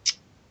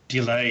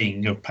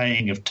delaying of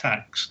paying of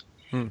tax,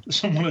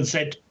 someone had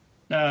said,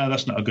 no,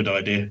 that's not a good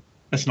idea.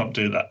 Let's not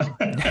do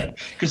that.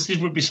 Because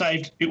it would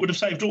have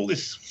saved all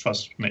this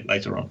fuss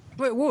later on.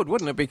 Well, it would,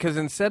 wouldn't it? Because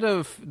instead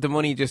of the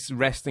money just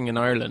resting in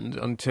Ireland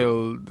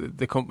until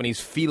the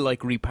companies feel like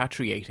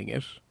repatriating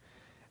it,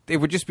 they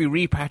would just be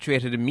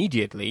repatriated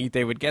immediately.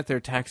 They would get their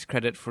tax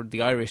credit for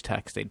the Irish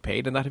tax they'd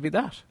paid, and that'd be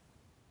that.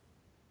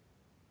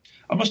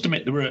 I must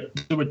admit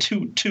there were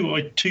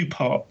two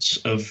parts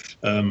of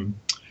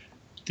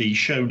the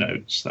show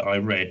notes that I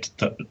read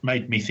that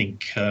made me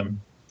think,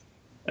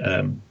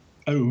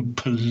 oh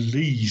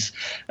please!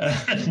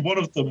 One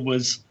of them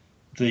was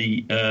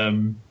the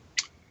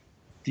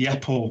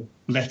Apple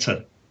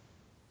letter,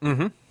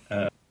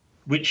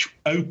 which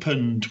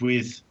opened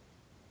with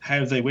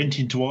how they went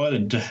into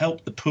Ireland to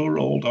help the poor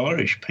old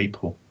Irish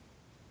people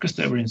because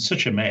they were in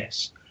such a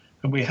mess,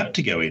 and we had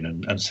to go in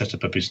and set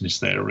up a business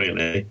there,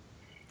 really.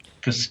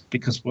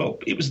 Because well,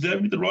 it was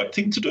only the right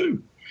thing to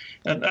do,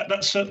 and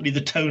that's certainly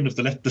the tone of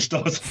the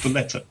start of the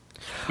letter.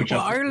 Well,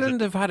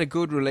 Ireland have had a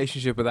good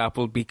relationship with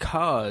Apple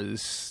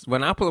because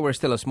when Apple were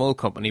still a small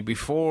company,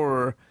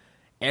 before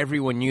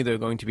everyone knew they were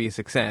going to be a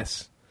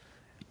success,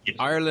 yes,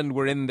 Ireland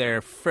were in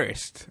there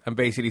first and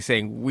basically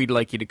saying, we'd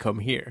like you to come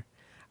here.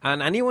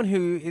 And anyone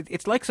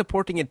it's like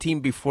supporting a team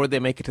before they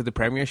make it to the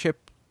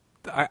Premiership.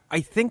 I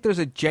think there's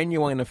a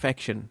genuine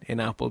affection in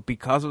Apple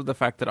because of the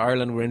fact that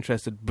Ireland were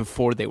interested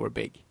before they were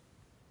big.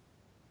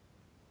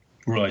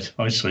 Right,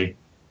 I see.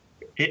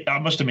 I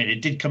must admit,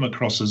 it did come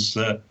across as...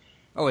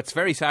 it's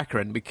very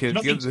saccharine because...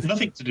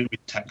 Nothing to do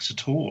with tax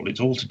at all.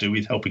 It's all to do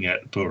with helping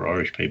out the poor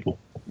Irish people.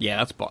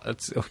 Yeah,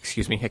 that's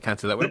excuse me, I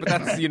can't say that word, but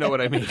that's, you know what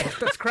I mean.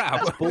 That's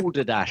crap. That's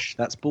balderdash.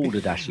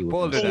 Balderdash,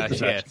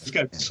 yes. It's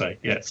going to say,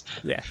 yes.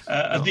 Yeah.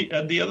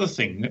 And the other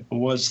thing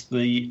was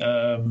the...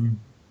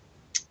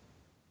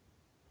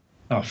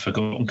 I've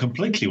forgotten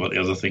completely what the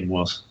other thing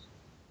was.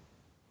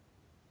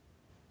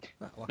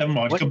 Never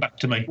mind, come back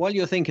to me. While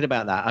you're thinking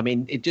about that, I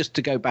mean, just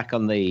to go back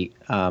on the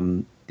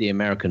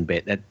American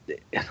bit, that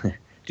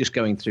just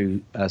going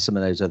through some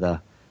of those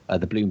other,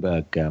 the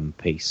Bloomberg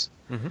piece,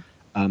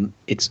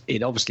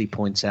 it obviously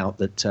points out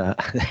that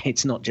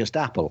it's not just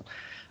Apple,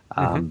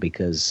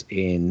 because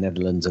in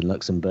Netherlands and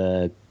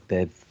Luxembourg,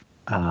 they've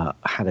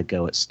had a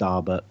go at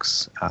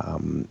Starbucks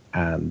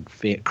and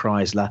Fiat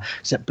Chrysler.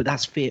 But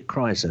that's Fiat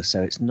Chrysler,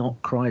 so it's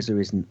not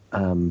Chrysler isn't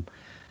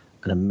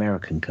an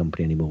American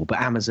company anymore.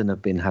 But Amazon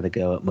have had a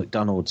go at,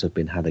 McDonald's have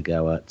had a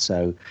go at.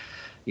 So,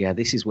 yeah,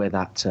 this is where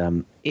that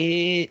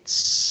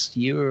it's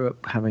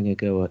Europe having a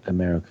go at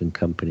American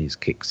companies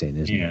kicks in,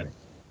 isn't it?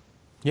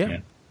 Yeah.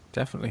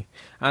 definitely.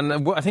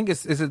 And I think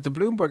is it the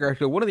Bloomberg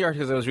article? One of the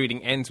articles I was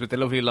reading ends with the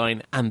lovely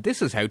line, "And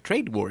this is how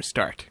trade wars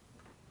start."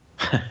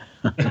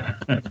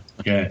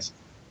 Yes.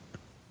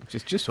 Which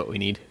is just what we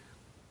need.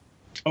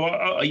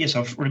 Oh, yes,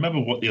 I remember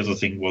what the other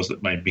thing was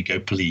that made me go,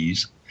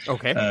 please.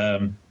 Okay.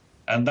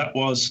 And that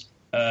was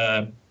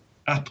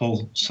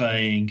Apple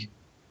saying,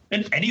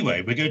 and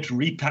anyway, we're going to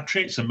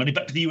repatriate some money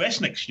back to the US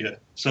next year.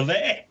 So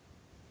there.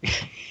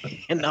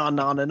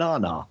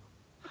 Na.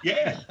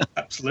 Yeah,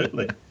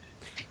 absolutely.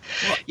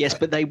 Yes,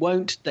 but they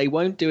won't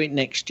do it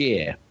next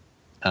year,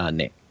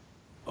 Nick,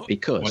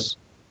 because,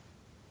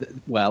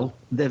 well,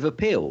 they've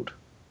appealed.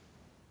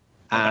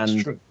 And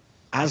that's true.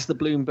 As the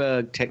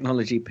Bloomberg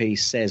technology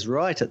piece says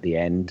right at the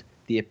end,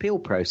 the appeal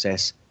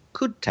process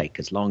could take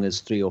as long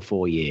as 3 or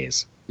 4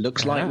 years.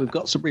 Looks like we've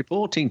got some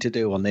reporting to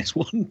do on this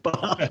one,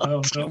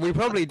 but we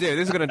probably do.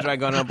 This is going to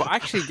drag on. But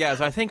actually, Gaz,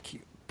 I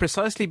think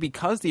precisely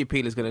because the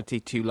appeal is going to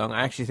take too long,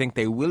 I actually think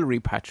they will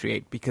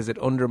repatriate because it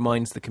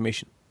undermines the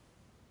Commission.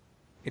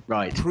 It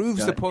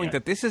proves the point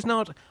that this is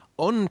not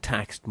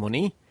untaxed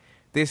money.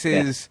 This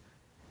is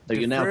so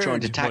you're now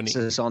trying to tax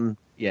money. us on.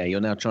 Yeah,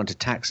 you're now trying to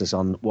tax us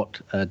on what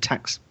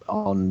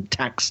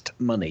taxed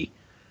money.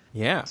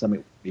 Yeah,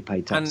 something we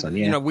pay tax on.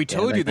 Yeah, you know, we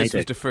told you this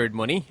was deferred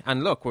money,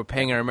 and look, we're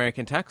paying our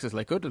American taxes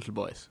like good little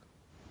boys.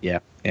 Yeah.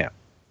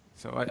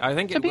 So I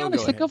think to be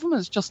honest, the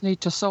governments just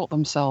need to sort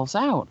themselves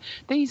out.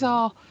 These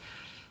are,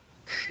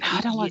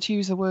 I don't like to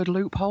use the word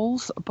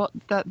loopholes, but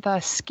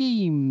they're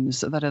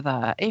schemes that are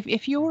there.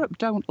 If Europe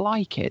don't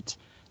like it,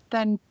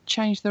 then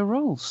change the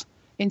rules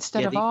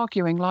instead of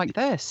arguing like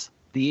this.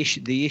 The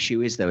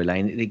issue is, though,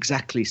 Elaine,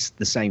 exactly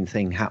the same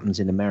thing happens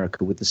in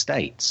America with the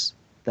states.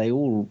 They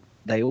all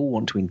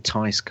want to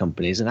entice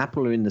companies, and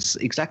Apple are in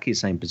exactly the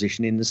same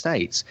position in the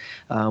states.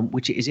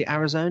 Which is it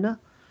Arizona?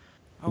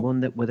 The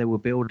one where they were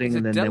building,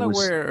 and then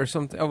Delaware there was or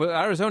something. Oh, well,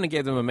 Arizona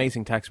gave them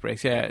amazing tax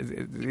breaks. Yeah,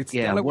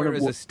 Delaware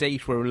is a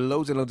state where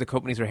loads and loads of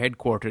companies are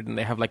headquartered, and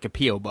they have like a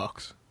PO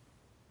box.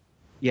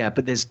 Yeah,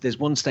 but there's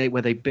one state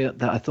where they built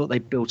that. I thought they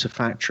built a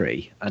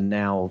factory, and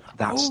now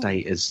that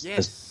state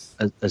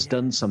has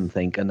done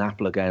something, and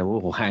Apple are going,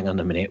 "Oh, hang on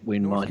a minute, we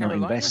might not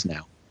invest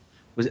now."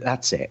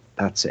 That's it.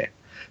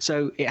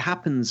 So it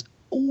happens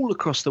all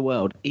across the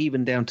world,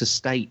 even down to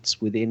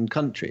states within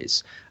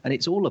countries, and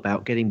it's all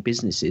about getting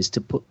businesses to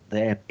put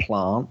their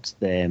plant,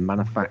 their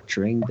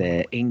manufacturing,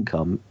 their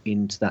income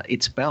into that.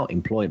 It's about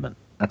employment.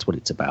 That's what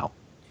it's about.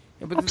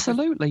 Yeah, but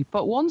absolutely.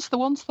 But once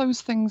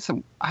those things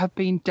have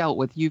been dealt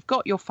with, you've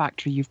got your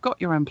factory, you've got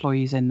your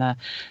employees in there.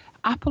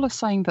 Apple are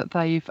saying that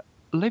they've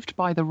lived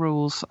by the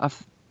rules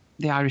of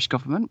the Irish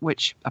government,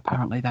 which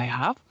apparently they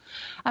have,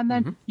 and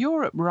then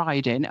Europe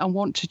ride in and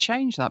want to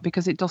change that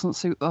because it doesn't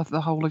suit the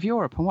whole of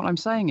Europe. And what I'm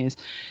saying is,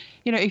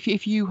 you know,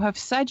 if you have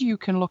said you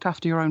can look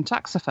after your own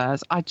tax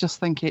affairs, I just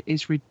think it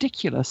is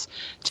ridiculous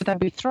to then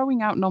be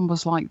throwing out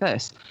numbers like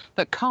this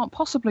that can't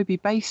possibly be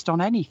based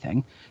on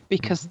anything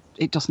because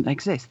it doesn't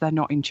exist. They're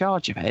not in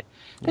charge of it.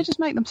 They just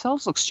make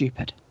themselves look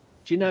stupid.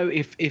 Do you know,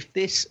 if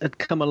this had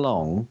come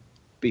along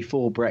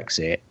before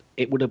Brexit,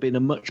 it would have been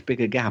a much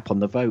bigger gap on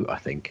the vote, I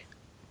think.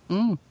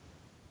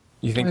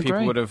 You think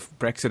people would have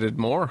Brexited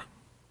more?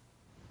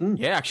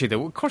 Yeah, actually,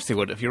 of course they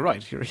would have. You're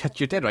right.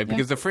 You're dead right.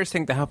 Because the first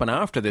thing to happen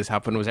after this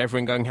happened was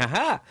everyone going,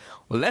 "Ha-ha!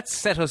 Well, let's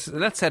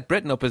set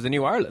Britain up as the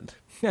new Ireland."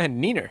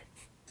 Neener.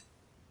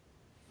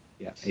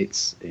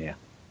 Yeah,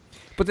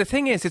 But the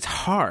thing is, it's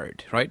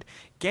hard, right?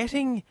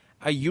 Getting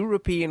a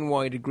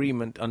European-wide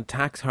agreement on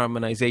tax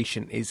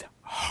harmonisation is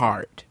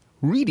hard,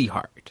 really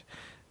hard.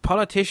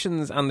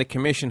 Politicians and the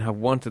Commission have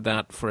wanted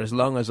that for as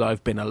long as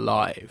I've been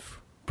alive.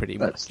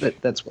 That's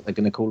what they're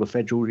going to call a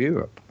federal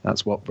Europe.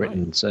 That's what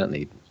Britain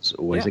certainly is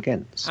always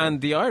against.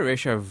 And the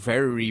Irish are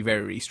very,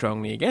 very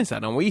strongly against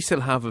that. And we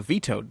still have a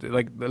veto.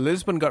 Like,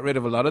 Lisbon got rid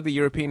of a lot of the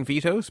European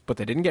vetoes, but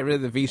they didn't get rid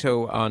of the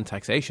veto on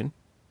taxation.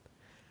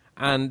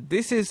 And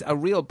this is a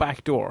real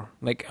backdoor.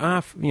 Like,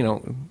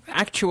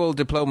 actual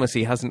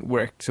diplomacy hasn't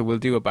worked, so we'll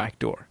do a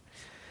backdoor.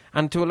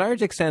 And to a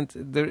large extent,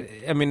 the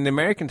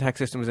American tax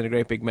system is in a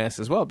great big mess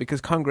as well because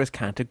Congress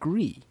can't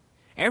agree.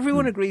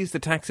 Everyone agrees the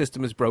tax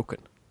system is broken.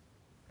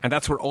 And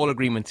that's where all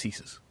agreement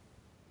ceases.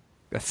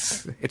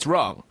 It's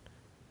wrong.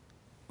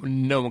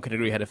 No one can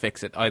agree how to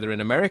fix it, either in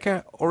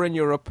America or in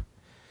Europe,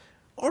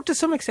 or to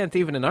some extent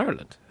even in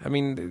Ireland. I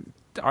mean,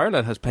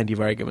 Ireland has plenty of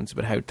arguments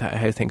about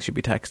how things should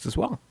be taxed as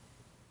well.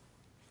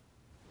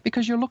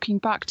 Because you're looking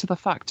back to the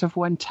fact of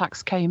when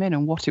tax came in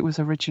and what it was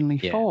originally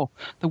for.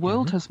 The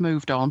world has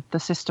moved on, the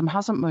system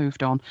hasn't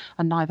moved on,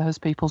 and neither has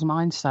people's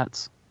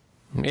mindsets.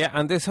 Yeah,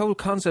 and this whole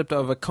concept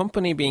of a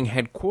company being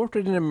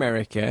headquartered in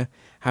America,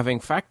 having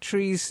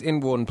factories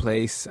in one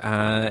place,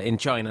 in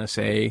China,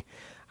 say,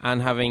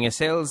 and having a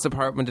sales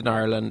department in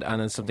Ireland,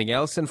 and then something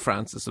else in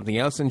France, and something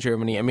else in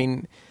Germany. I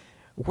mean,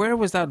 where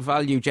was that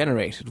value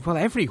generated? Well,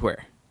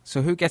 everywhere.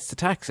 So who gets to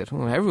tax it?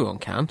 Well, everyone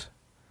can't.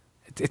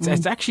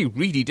 It's actually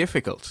really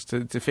difficult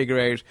to figure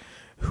out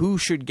who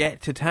should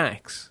get to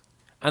tax,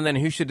 and then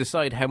who should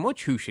decide how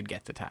much who should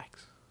get to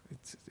tax.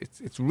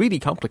 It's really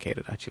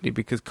complicated, actually,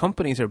 because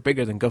companies are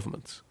bigger than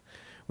governments,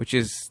 which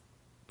is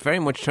very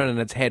much turning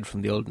its head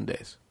from the olden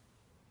days.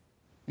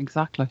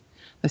 Exactly.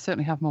 They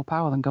certainly have more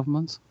power than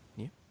governments.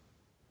 Yeah.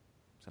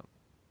 So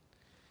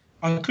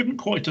I couldn't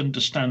quite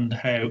understand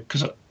how,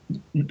 because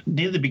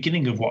near the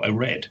beginning of what I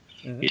read,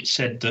 it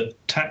said that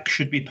tax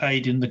should be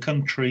paid in the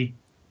country.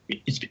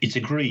 It's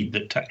agreed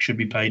that tax should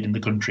be paid in the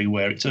country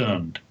where it's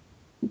earned.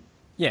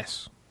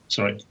 yes.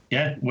 Sorry,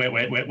 yeah,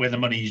 where the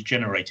money is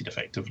generated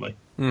effectively.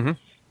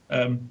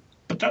 Mm-hmm.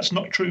 But that's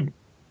not true.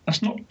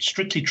 That's not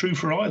strictly true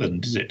for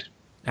Ireland, is it?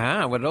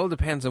 Well, it all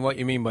depends on what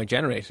you mean by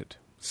generated.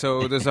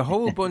 So there's a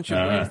whole bunch of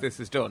ways this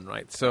is done,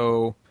 right?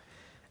 So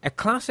a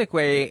classic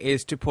way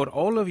is to put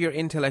all of your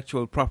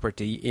intellectual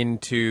property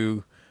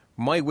into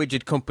My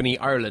Widget Company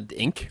Ireland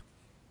Inc.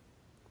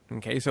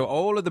 Okay, so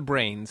all of the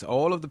brains,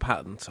 all of the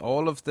patents,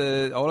 all of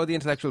the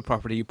intellectual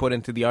property you put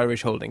into the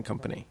Irish holding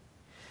company.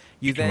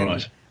 You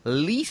then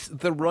lease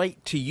the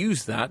right to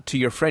use that to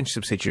your French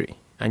subsidiary,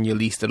 and you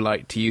lease the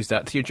right to use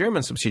that to your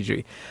German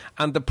subsidiary.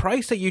 And the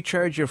price that you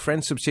charge your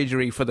French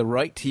subsidiary for the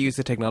right to use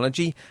the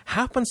technology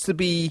happens to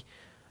be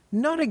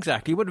not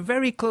exactly, but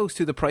very close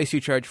to the price you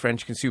charge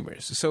French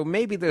consumers. So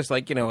maybe there's a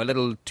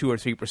little 2 or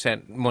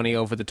 3% money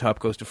over the top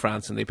goes to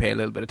France, and they pay a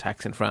little bit of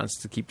tax in France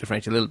to keep the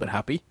French a little bit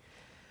happy.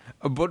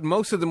 But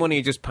most of the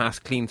money just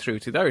passed clean through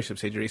to the Irish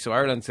subsidiary. So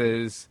Ireland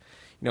says,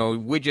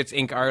 Widgets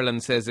Inc.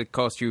 Ireland says it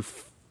costs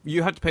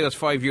you have to pay us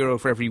 €5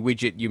 for every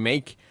widget you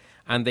make,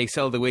 and they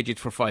sell the widget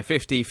for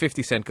 $5.50.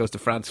 50 cents goes to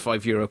France,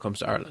 €5 comes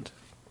to Ireland.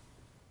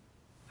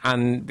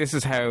 And this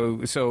is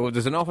how, so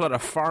there's an awful lot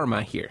of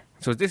pharma here.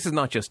 So this is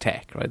not just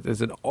tech, right?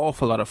 There's an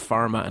awful lot of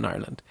pharma in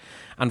Ireland.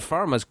 And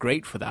pharma's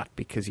great for that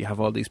because you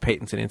have all these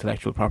patents and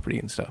intellectual property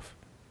and stuff.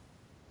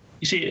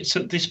 You see, it's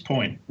at this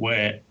point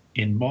where,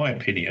 in my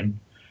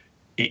opinion,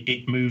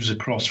 it moves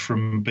across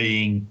from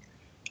being,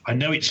 I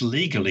know it's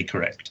legally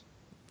correct.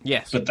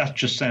 Yes. But that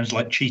just sounds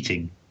like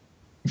cheating.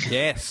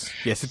 Yes,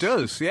 it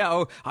does.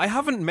 Yeah, I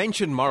haven't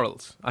mentioned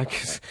morals. I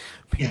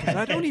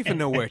don't even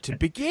know where to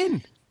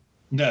begin.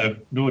 No,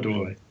 nor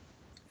do I.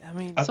 I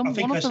mean,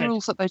 one of the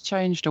rules that they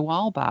changed a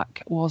while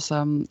back was,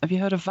 have you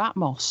heard of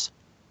VATMOS?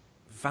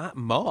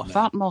 VATMOS?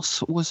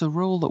 VATMOS was a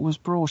rule that was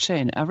brought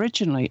in.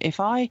 Originally, if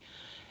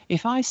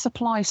I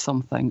supply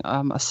something,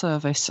 a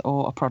service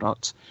or a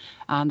product,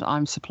 and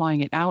I'm supplying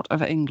it out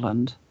of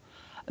England,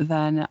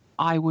 then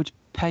I would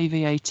pay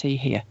VAT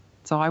here.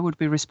 So I would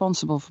be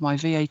responsible for my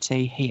VAT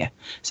here.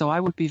 So I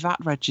would be VAT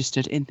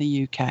registered in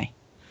the UK.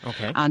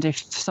 Okay. And if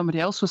somebody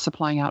else was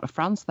supplying out of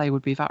France, they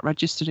would be VAT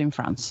registered in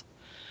France.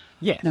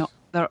 Yes. Now,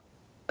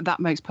 that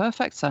makes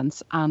perfect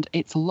sense, and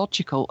it's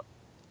logical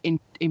in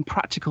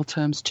practical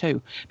terms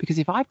too. Because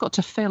if I've got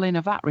to fill in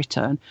a VAT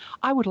return,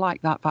 I would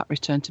like that VAT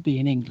return to be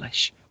in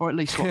English, or at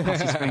least what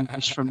passes for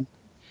English from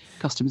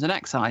Customs and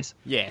Excise.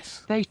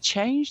 Yes. They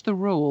changed the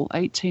rule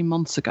 18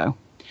 months ago.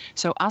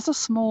 So as a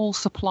small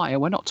supplier,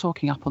 we're not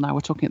talking Apple now,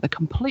 we're talking at the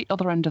complete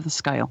other end of the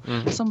scale.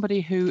 Mm-hmm.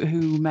 Somebody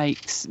who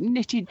makes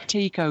knitted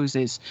tea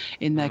cozies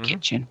in their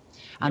kitchen,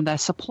 and they're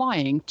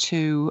supplying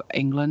to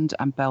England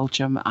and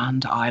Belgium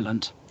and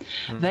Ireland.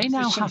 Mm-hmm. They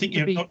now have to be... Something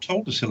you've not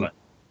told us, Elaine.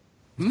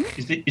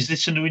 Is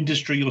this a new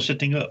industry you're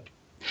setting up?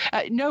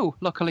 No,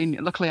 luckily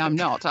I'm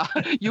not.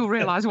 You'll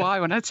realise why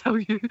when I tell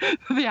you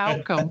the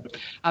outcome.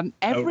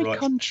 Every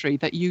country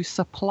that you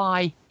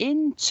supply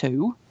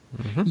into...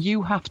 Mm-hmm.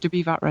 You have to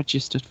be VAT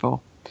registered for.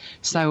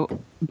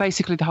 So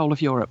basically the whole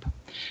of Europe.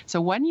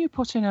 So when you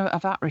put in a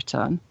VAT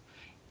return,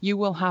 you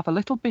will have a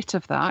little bit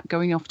of that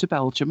going off to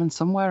Belgium and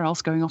somewhere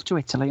else going off to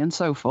Italy and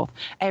so forth.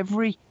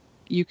 Every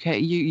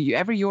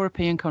every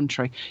European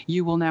country,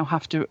 you will now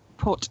have to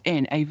put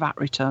in a VAT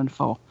return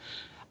for.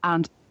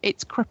 And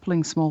it's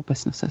crippling small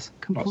businesses,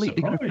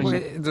 completely crippling.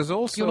 Well, there's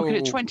also, you're looking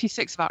at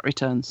 26 VAT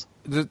returns.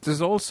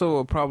 There's also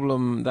a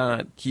problem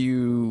that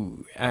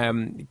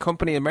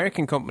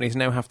American companies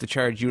now have to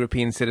charge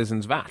European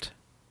citizens VAT.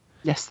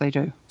 Yes, they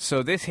do.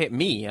 So this hit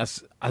me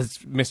as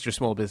Mr.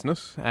 Small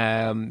Business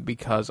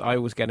because I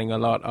was getting a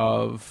lot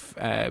of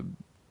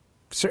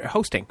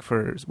hosting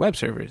for web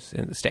servers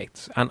in the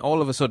States. And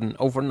all of a sudden,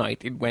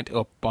 overnight, it went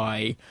up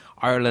by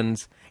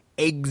Ireland's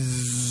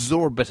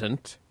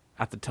exorbitant,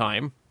 at the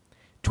time,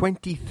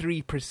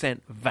 23%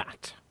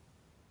 VAT.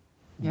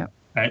 Yep.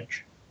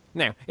 Ouch.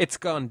 Now, it's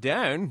gone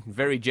down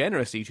very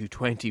generously to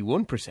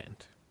 21%.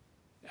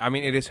 I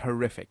mean, it is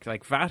horrific.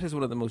 Like, VAT is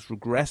one of the most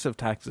regressive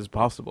taxes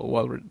possible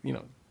while we're,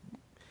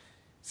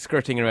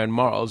 skirting around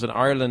morals. And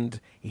Ireland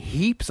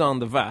heaps on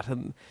the VAT.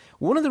 And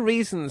one of the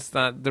reasons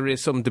that there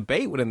is some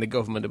debate within the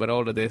government about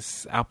all of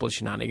this Apple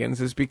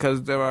shenanigans is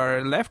because there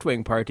are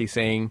left-wing parties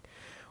saying,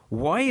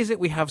 why is it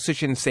we have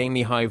such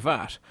insanely high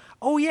VAT?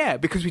 Oh, yeah,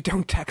 because we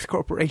don't tax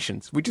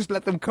corporations. We just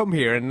let them come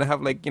here and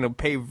have,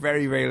 pay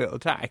very, very little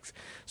tax.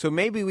 So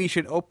maybe we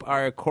should up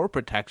our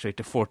corporate tax rate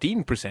to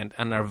 14%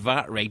 and our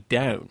VAT rate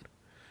down.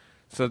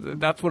 So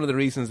that's one of the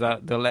reasons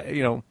that,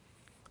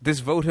 this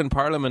vote in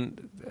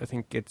Parliament, I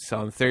think it's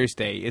on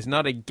Thursday, is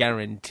not a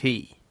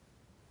guarantee.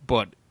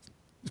 But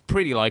it's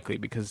pretty likely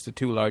because the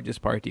two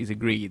largest parties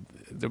agreed.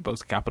 They're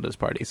both capitalist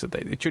parties, so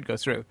it should go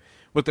through.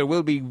 But there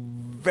will be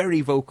very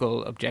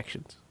vocal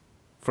objections.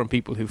 from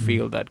people who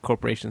feel that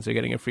corporations are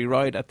getting a free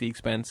ride at the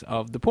expense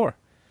of the poor.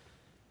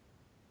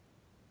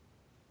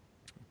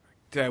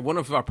 One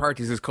of our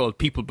parties is called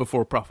People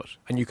Before Profit,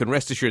 and you can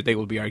rest assured they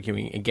will be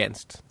arguing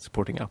against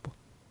supporting Apple.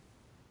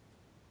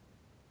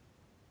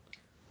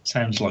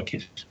 Sounds like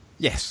it.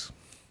 Yes.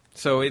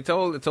 So it's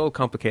all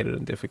complicated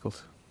and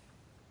difficult.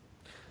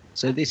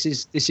 So this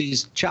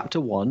is chapter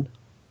 1,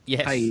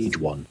 yes. Page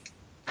 1.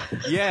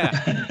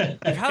 Yeah.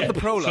 We've had the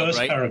prologue, First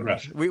right?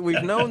 paragraph.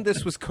 We've known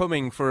this was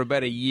coming for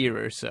about a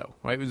year or so,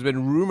 right? There's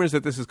been rumours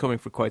that this is coming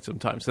for quite some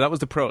time. So that was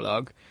the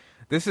prologue.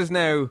 This is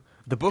now,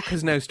 the book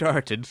has now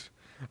started,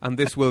 and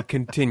this will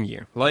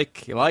continue,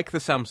 like the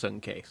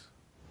Samsung case.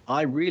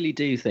 I really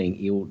do think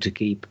you ought to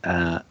keep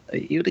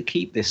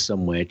this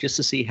somewhere just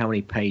to see how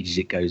many pages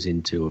it goes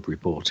into of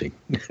reporting.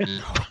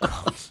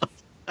 Oh,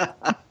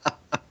 God.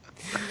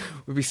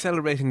 We'll be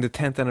celebrating the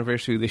 10th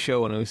anniversary of the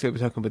show, and we'll still be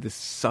talking about this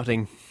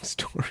sodding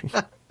story.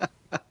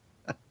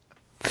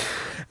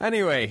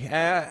 Anyway,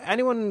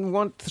 anyone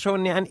want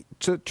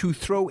to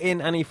throw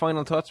in any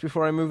final thoughts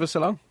before I move us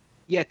along?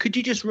 Yeah, could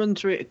you just run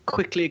through it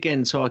quickly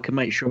again so I can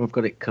make sure I've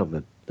got it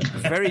covered?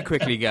 Very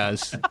quickly,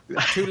 Gaz.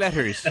 2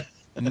 letters.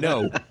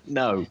 No.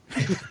 No.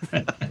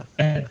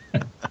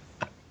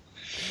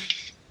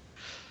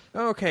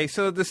 Okay,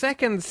 so the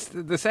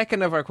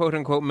second of our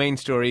quote-unquote main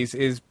stories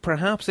is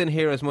perhaps in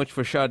here as much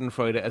for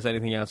schadenfreude as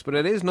anything else, but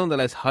it is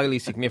nonetheless highly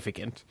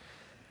significant.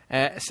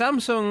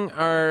 Samsung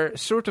are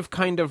sort of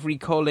kind of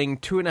recalling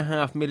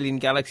 2.5 million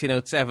Galaxy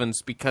Note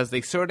 7s because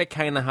they sort of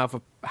kind of have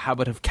a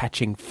habit of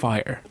catching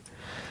fire.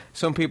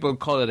 Some people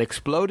call it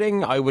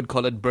exploding. I would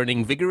call it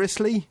burning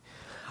vigorously.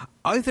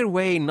 Either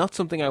way, not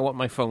something I want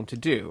my phone to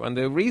do. And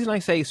the reason I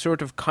say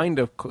sort of kind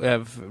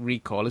of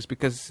recall is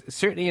because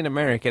certainly in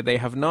America they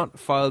have not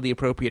filed the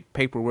appropriate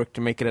paperwork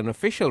to make it an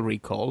official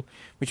recall,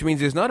 which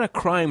means it's not a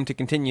crime to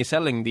continue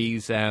selling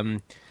these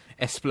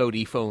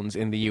explodey phones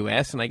in the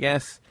US. And I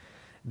guess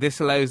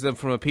this allows them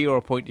from a PR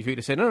point of view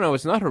to say, no,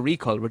 it's not a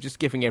recall. We're just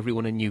giving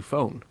everyone a new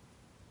phone.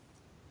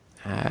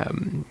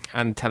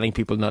 And telling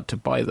people not to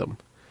buy them.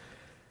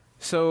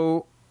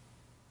 So,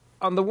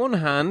 on the one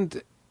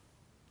hand,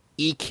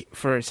 eek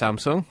for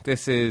Samsung.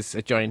 This is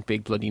a giant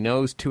big bloody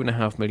nose,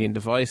 2.5 million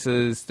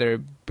devices. Their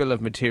bill of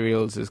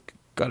materials has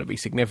got to be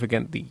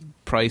significant. The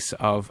price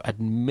of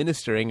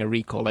administering a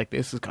recall like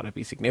this has got to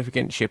be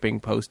significant.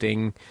 Shipping,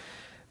 posting.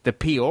 The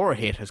PR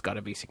hit has got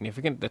to be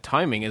significant. The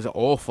timing is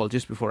awful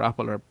just before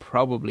Apple are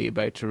probably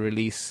about to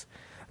release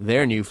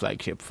their new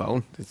flagship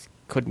phone. This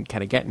couldn't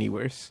kind of get any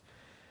worse.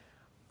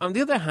 On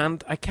the other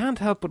hand, I can't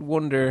help but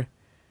wonder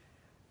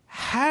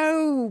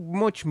how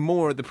much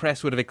more the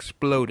press would have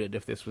exploded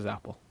if this was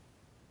Apple.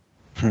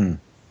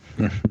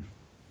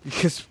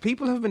 Because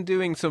people have been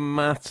doing some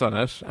maths on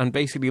it and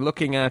basically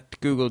looking at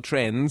Google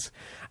Trends,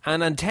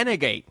 and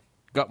AntennaGate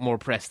got more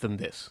press than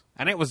this.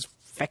 And it was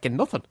feckin'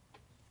 nothing.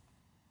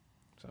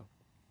 So,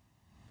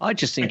 I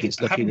just think it's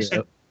lucky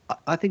that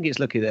I think it's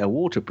lucky they're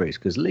waterproof,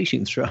 because at least you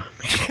can throw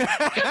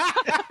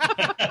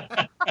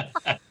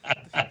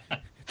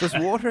Does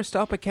water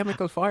stop a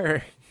chemical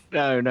fire?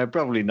 No,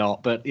 probably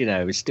not. But,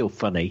 it's still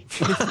funny.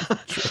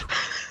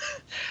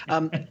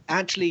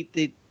 Actually,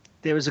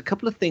 there was a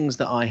couple of things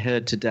that I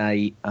heard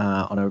today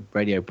on a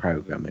radio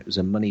program. It was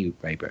a money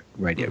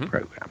radio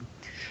program.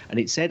 And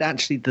it said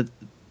actually that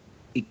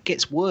it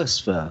gets worse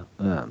for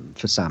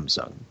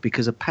Samsung,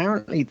 because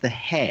apparently the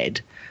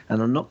head,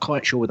 and I'm not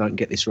quite sure whether I can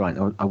get this right.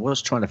 I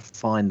was trying to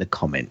find the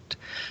comment.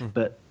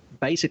 But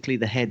basically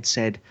the head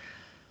said,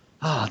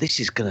 this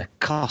is going to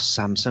cost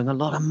Samsung a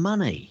lot of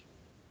money.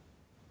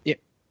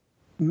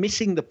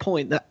 Missing the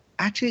point that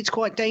actually it's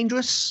quite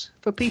dangerous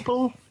for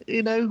people.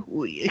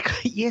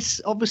 Yes,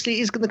 obviously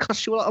it is going to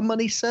cost you a lot of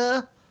money,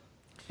 sir.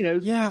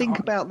 Think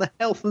about the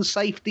health and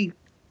safety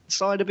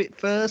side of it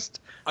first.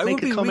 I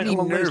would be really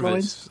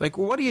nervous. Like,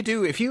 what do you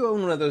do if you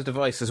own one of those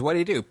devices? What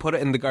do? Put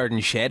it in the garden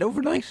shed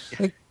overnight?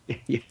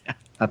 Yeah,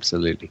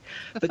 absolutely.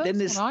 But then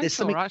there's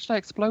something actually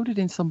exploded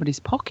in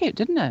somebody's pocket,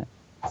 didn't it?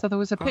 So there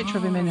was a picture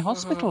of him in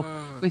hospital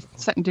with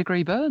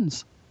second-degree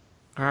burns.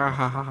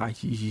 So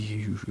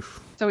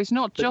it's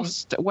not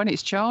just when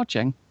it's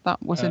charging.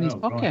 That was in his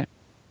pocket.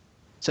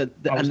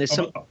 Right.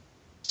 So,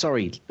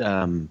 sorry,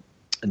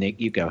 Nick,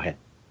 you go ahead.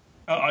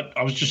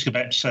 I was just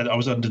about to say that I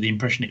was under the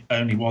impression it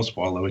only was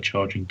while they were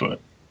charging, but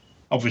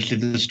obviously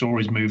the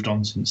story's moved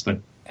on since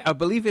then. I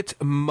believe it's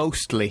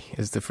mostly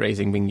is the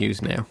phrasing being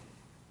used now.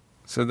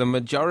 So the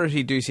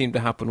majority do seem to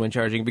happen when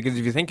charging, because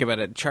if you think about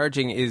it,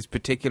 charging is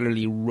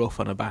particularly rough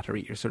on a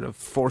battery. You're sort of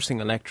forcing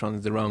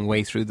electrons the wrong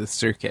way through the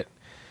circuit,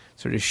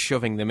 sort of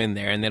shoving them in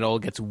there, and it all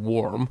gets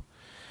warm.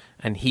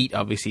 And heat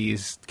obviously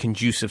is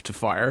conducive to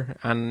fire,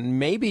 and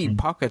maybe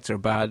pockets are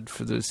bad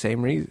for the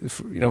same reason.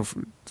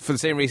 For the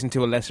same reason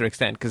to a lesser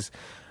extent, because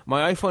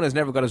my iPhone has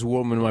never got as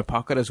warm in my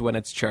pocket as when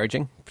it's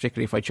charging,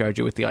 particularly if I charge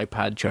it with the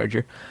iPad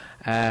charger.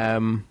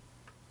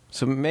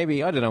 So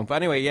maybe, I don't know. But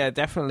anyway, yeah,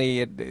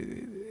 definitely.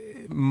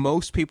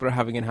 Most people are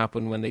having it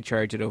happen when they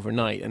charge it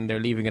overnight, and they're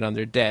leaving it on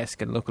their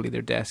desk, and luckily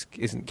their desk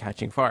isn't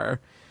catching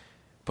fire.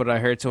 But I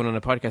heard someone on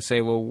a podcast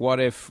say, well, what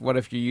if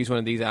you use one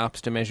of these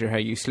apps to measure how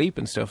you sleep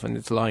and stuff, and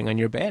it's lying on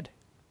your bed?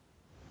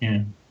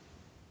 Yeah.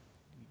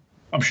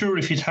 I'm sure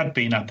if it had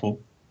been Apple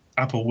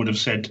would have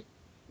said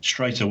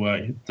straight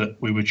away that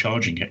we were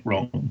charging it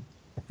wrong.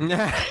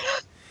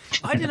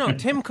 I don't know.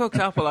 Tim Cook's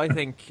Apple, I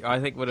think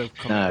would have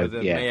come up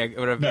with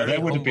they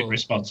would have been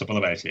responsible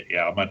about it.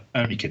 Yeah, I'm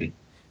only kidding.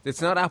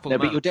 It's not Apple. No,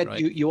 Maps, but you're dead. Right?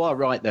 You are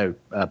right though,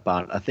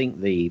 Bart. I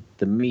think the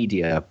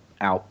media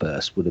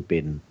outburst would have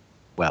been,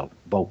 well,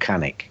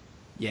 volcanic.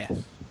 Yeah.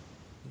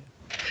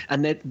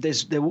 And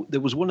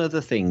there was one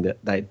other thing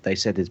that they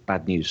said is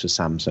bad news for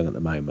Samsung at the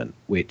moment,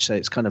 which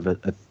it's kind of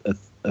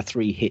a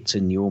 3 hits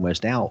and you're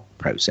almost out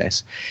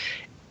process.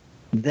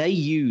 They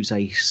use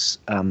a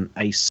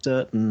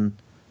certain.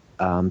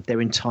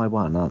 They're in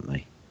Taiwan, aren't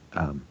they?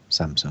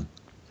 Samsung.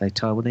 Are they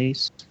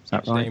Taiwanese? Is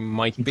that right? They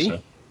might be. So.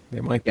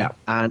 They might be. Yeah,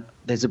 and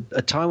there's a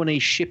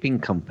Taiwanese shipping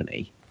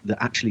company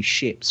that actually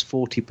ships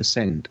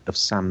 40% of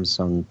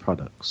Samsung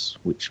products,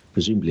 which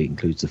presumably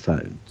includes the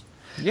phones.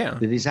 Yeah.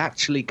 That is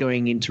actually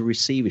going into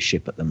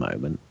receivership at the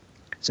moment.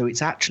 So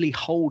it's actually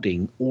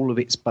holding all of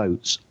its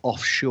boats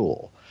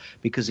offshore,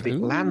 because if it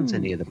lands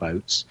any of the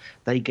boats,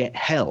 they get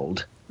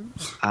held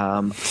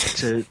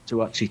to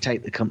actually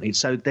take the company.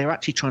 So they're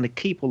actually trying to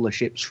keep all the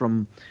ships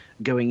from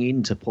going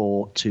into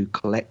port to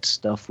collect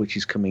stuff which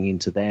is coming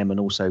into them,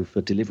 and also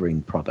for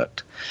delivering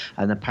product.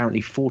 And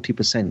apparently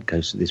 40%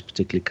 goes to this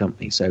particular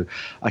company. So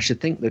I should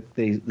think that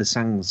the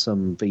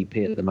Samsung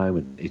VP at the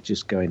moment is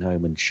just going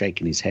home and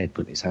shaking his head,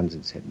 putting his hands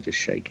in his head and just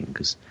shaking,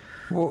 because...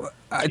 Well,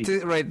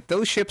 right,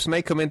 those ships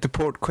may come into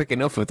port quick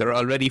enough if they're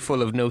already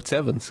full of Note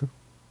 7s.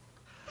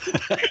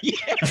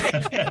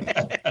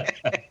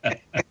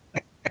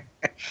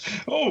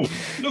 Oh,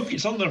 look,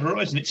 it's on the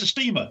horizon. It's a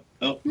steamer.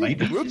 Oh,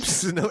 maybe.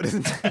 Whoops, no it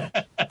isn't.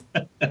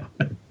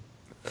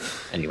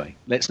 Anyway,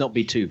 let's not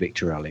be too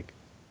vitriolic.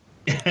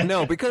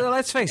 No, because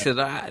let's face it,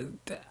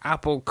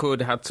 Apple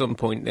could at some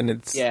point in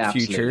its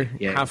future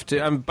have to.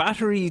 And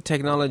battery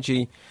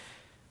technology,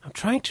 I'm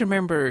trying to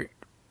remember,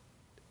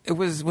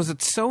 was it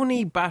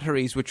Sony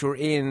batteries which were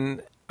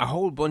in a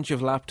whole bunch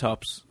of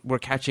laptops were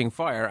catching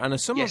fire,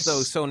 and some of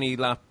those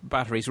Sony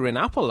batteries were in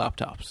Apple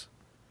laptops.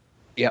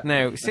 Yeah.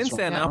 Now, since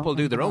then, Apple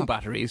do their own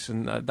batteries,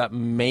 and that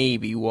may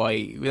be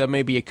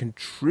a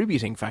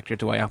contributing factor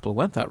to why Apple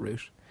went that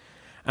route.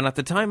 And at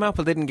the time,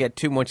 Apple didn't get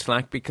too much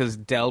slack because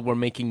Dell were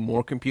making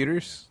more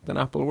computers than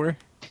Apple were,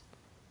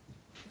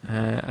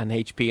 and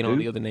HP and all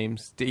the other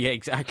names. Yeah,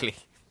 exactly.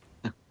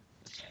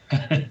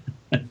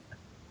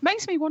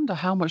 Makes me wonder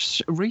how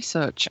much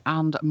research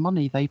and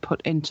money they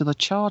put into the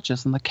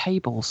chargers and the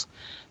cables,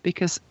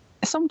 because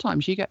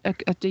sometimes you get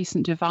a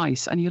decent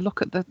device and you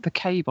look at the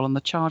cable and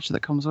the charger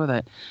that comes with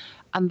it,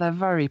 and they're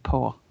very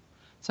poor.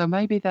 So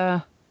maybe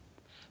about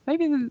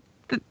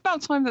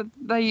time that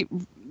they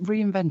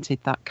reinvented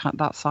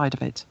that side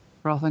of it,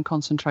 rather than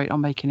concentrate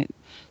on making it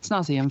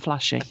snazzy and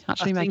flashy.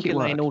 Actually, make it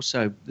work. Elaine,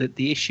 also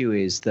the issue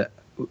is that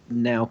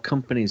now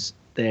companies,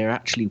 they're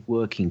actually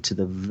working to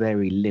the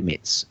very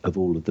limits of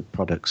all of the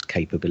product's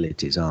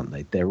capabilities, aren't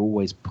they? They're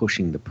always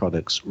pushing the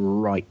products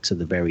right to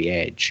the very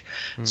edge.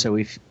 So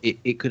if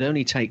it could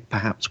only take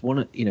perhaps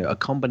a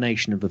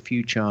combination of a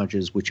few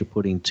chargers which are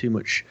putting too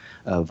much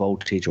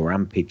voltage or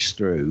ampage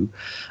through,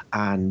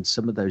 and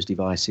some of those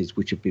devices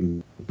which have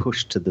been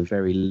pushed to the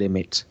very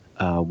limit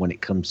when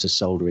it comes to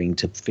soldering,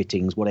 to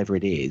fittings, whatever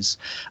it is,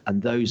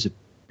 and those have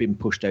been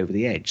pushed over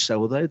the edge.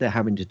 So although they're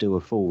having to do a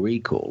full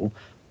recall,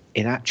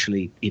 it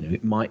actually,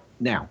 it might.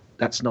 Now,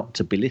 that's not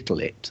to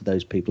belittle it to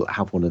those people that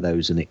have one of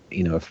those and it,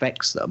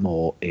 affects them,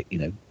 or it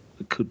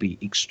could be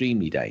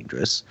extremely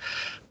dangerous.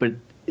 But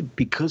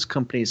because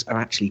companies are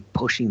actually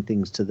pushing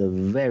things to the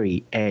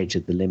very edge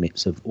of the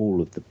limits of all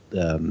of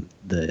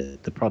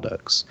the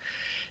products,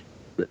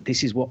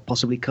 this is what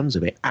possibly comes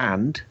of it.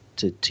 And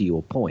to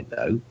your point,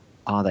 though,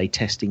 are they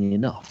testing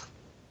enough?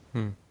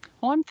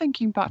 Well, I'm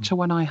thinking back to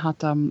when I had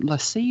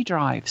LaCie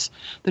drives.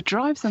 The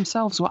drives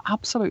themselves were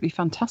absolutely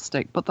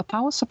fantastic, but the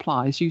power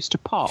supplies used to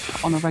pop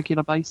on a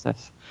regular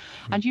basis.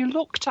 And you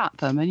looked at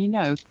them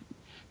and,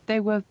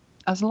 they were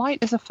as light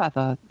as a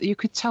feather. You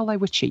could tell they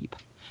were cheap.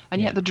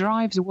 And yet the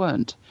drives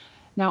weren't.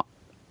 Now,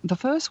 the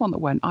first one that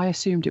went, I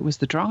assumed it was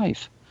the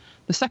drive.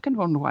 The second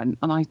one went,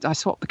 and I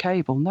swapped the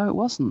cable. No, it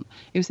wasn't.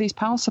 It was these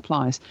power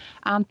supplies.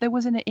 And there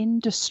was an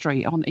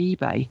industry on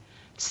eBay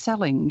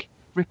selling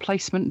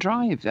replacement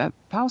drive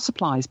power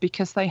supplies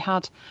because they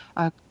had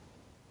a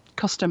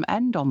custom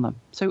end on them.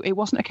 So it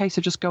wasn't a case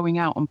of just going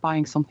out and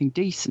buying something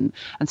decent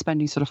and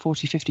spending sort of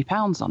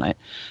 £40-50 on it.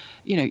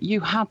 You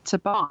had to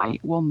buy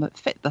one that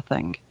fit the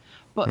thing.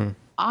 But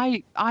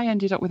I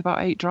ended up with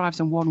about 8 drives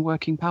and 1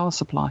 working power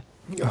supply.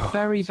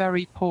 Very,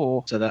 very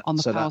poor on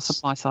the power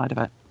supply side of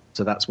it.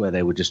 So that's where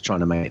they were just trying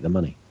to make the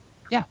money.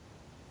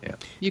 Yeah.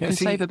 You can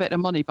save a bit of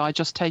money by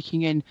just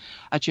taking in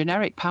a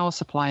generic power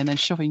supply and then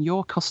shoving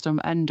your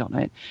custom end on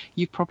it.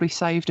 You've probably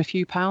saved a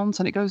few pounds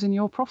and it goes in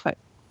your profit.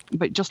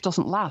 But it just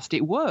doesn't last.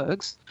 It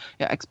works,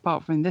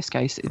 apart from in this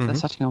case, they're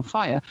setting on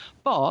fire,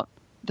 but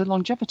the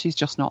longevity is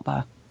just not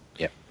there.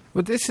 Yeah.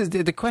 But this is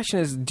the question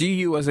is, do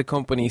you as a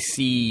company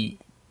see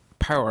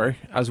power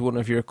as one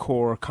of your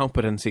core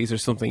competencies or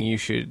something you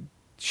should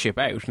ship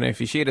out? Now, if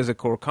you see it as a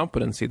core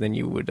competency, then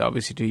you would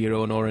obviously do your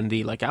own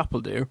R&D like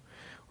Apple do.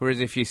 Whereas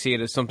if you see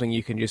it as something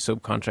you can just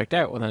subcontract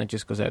out, well, then it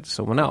just goes out to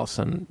someone else,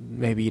 and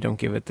maybe you don't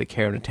give it the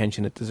care and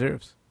attention it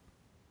deserves.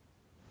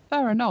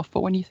 Fair enough,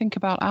 but when you think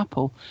about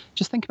Apple,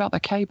 just think about their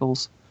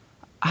cables.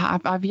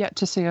 I've yet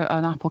to see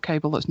an Apple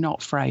cable that's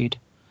not frayed.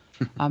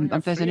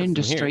 There's an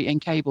industry in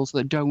cables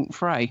that don't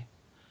fray.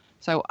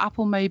 So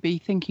Apple may be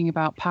thinking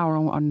about power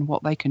and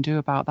what they can do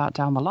about that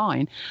down the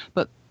line,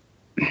 but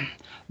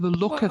the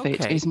look of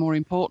it is more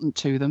important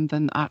to them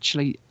than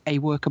actually a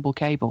workable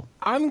cable.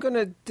 I'm going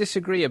to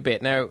disagree a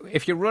bit. Now,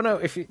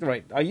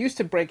 I used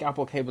to break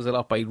Apple cables a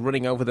lot by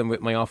running over them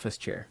with my office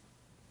chair,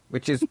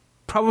 which is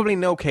probably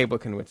no cable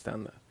can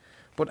withstand that.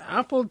 But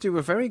Apple do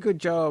a very good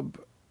job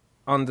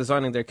on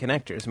designing their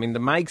connectors. I mean, the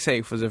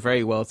MagSafe was a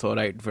very well thought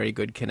out, very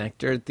good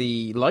connector.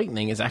 The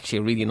Lightning is actually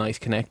a really nice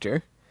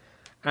connector.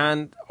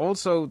 And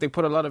also, they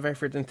put a lot of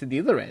effort into the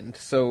other end.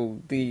 So,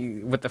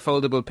 with the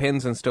foldable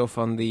pins and stuff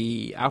on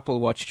the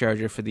Apple Watch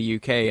charger for the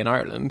UK and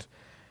Ireland,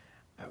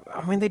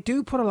 I mean, they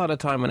do put a lot of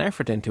time and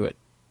effort into it.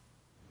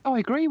 Oh, I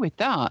agree with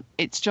that.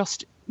 It's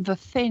just the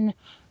thin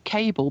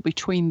cable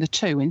between the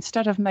two.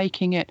 Instead of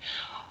making it...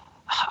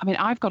 I mean,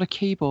 I've got a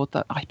keyboard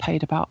that I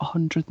paid about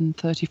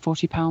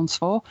 £130-40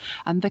 for,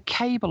 and the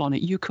cable on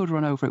it, you could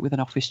run over it with an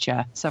office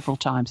chair several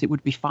times. It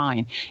would be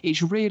fine.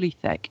 It's really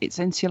thick. It's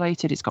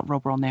insulated. It's got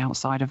rubber on the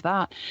outside of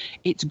that.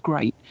 It's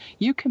great.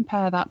 You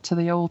compare that to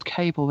the old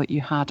cable that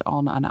you had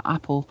on an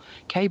Apple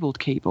cabled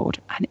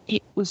keyboard, and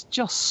it was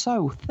just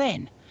so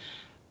thin.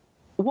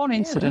 One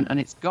incident and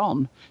it's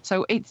gone.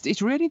 So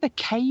it's really the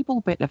cable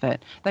bit of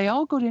it. They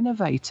are good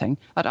innovating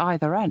at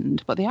either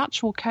end, but the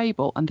actual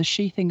cable and the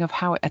sheathing of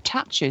how it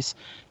attaches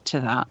to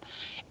that,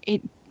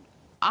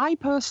 I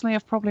personally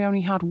have probably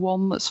only had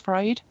one that's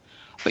frayed,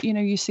 but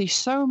you see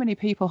so many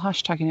people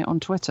hashtagging it on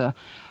Twitter.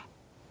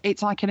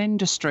 It's like an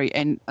industry,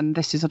 and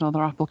this is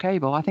another Apple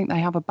cable. I think they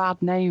have a bad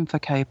name for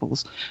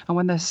cables, and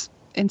when there's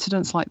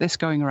incidents like this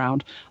going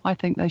around, I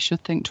think they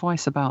should think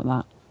twice about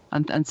that.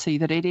 And see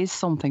that it is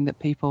something that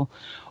people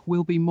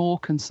will be more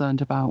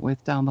concerned about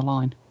with down the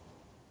line.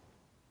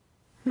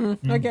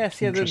 I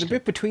guess, yeah, the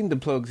bit between the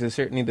plugs is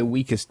certainly the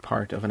weakest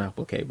part of an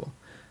Apple cable.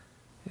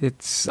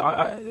 It's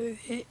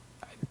the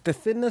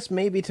thinness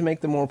maybe to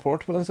make them more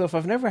portable and stuff.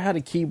 I've never had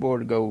a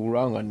keyboard go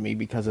wrong on me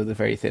because of the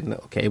very thin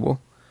little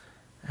cable.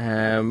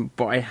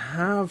 But I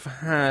have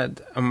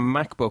had a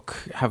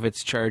MacBook have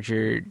its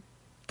charger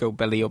go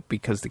belly up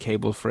because the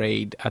cable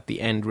frayed at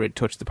the end where it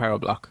touched the power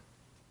block.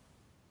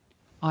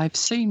 I've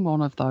seen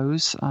one of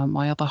those.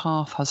 My other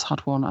half has had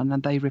one, and then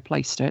they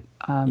replaced it.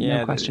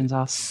 No questions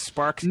asked.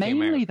 Sparks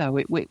Mainly, though,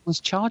 it was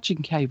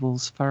charging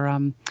cables for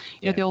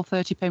the old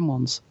 30-pin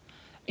ones.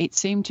 It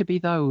seemed to be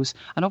those.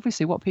 And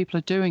obviously what people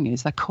are doing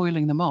is they're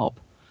coiling them up.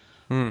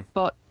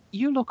 But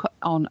you look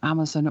on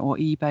Amazon or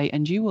eBay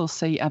and you will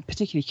see,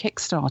 particularly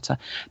Kickstarter,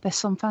 there's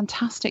some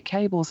fantastic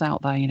cables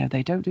out there.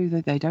 They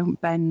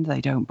don't bend, they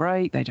don't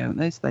break, they don't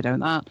this, they don't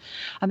that.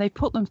 And they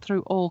put them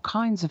through all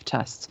kinds of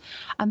tests.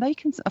 And they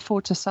can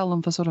afford to sell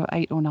them for sort of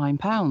 £8 or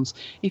 £9.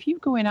 If you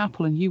go in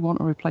Apple and you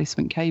want a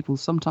replacement cable,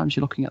 sometimes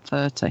you're looking at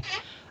 30.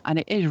 And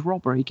it is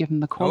robbery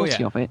given the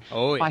quality of it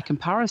by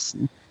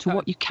comparison to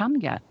what you can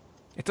get.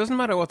 It doesn't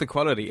matter what the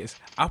quality is.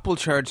 Apple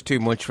charge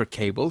too much for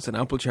cables and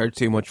Apple charge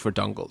too much for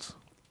dongles.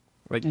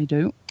 Right? They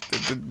do.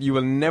 You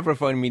will never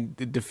find me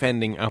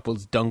defending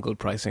Apple's dongle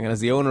pricing. And as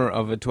the owner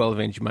of a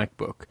 12-inch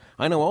MacBook,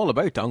 I know all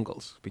about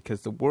dongles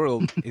because the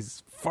world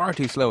is far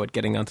too slow at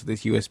getting onto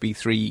this USB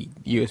 3,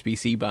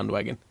 USB-C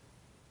bandwagon.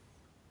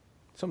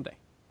 Someday.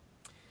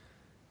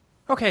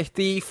 Okay,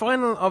 the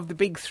final of the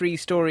big three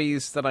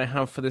stories that I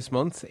have for this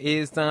month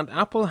is that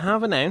Apple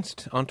have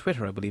announced, on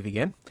Twitter I believe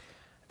again,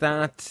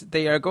 that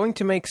they are going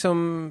to make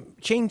some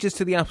changes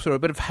to the App Store, a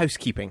bit of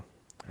housekeeping.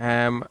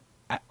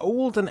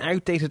 Old and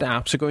outdated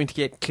apps are going to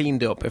get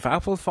cleaned up. If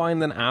Apple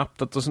find an app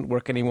that doesn't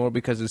work anymore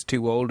because it's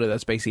too old or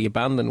that's basically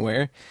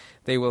abandonware,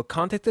 they will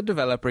contact the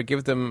developer,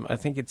 give them, I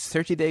think it's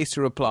 30 days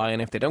to reply,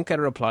 and if they don't get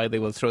a reply, they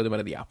will throw them out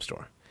of the App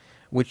Store,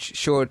 which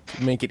should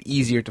make it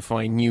easier to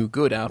find new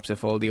good apps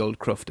if all the old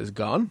cruft is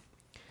gone.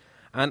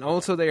 And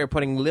also they are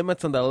putting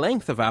limits on the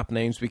length of app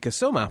names because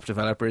some app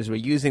developers were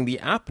using the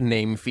app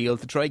name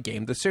field to try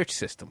game the search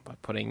system by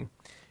putting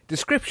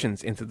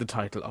descriptions into the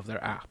title of their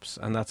apps.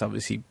 And that's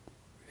obviously,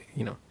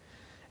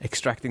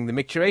 extracting the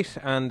mixture rate,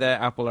 and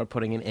Apple are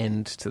putting an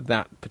end to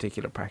that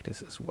particular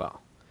practice as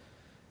well.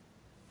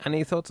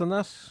 Any thoughts on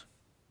that?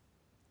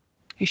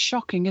 It's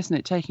shocking, isn't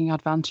it, taking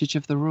advantage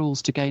of the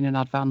rules to gain an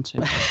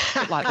advantage?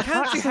 I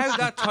can't see how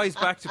that ties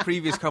back to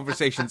previous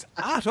conversations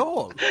at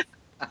all.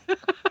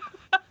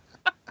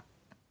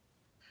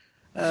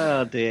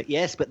 Oh, dear.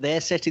 Yes, but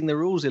they're setting the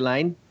rules,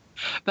 Elaine.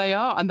 They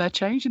are, and they're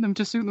changing them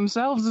to suit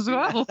themselves as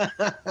well.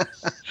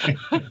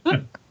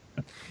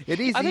 It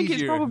is I think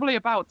easier. It's probably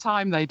about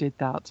time they did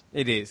that.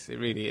 It is. It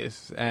really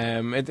is.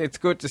 It's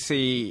good to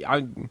see.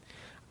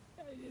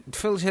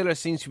 Phil Schiller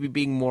seems to be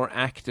being more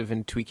active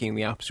in tweaking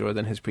the App Store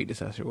than his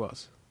predecessor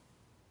was.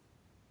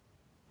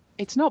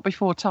 It's not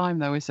before time,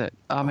 though, is it?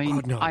 I mean,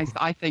 God, no.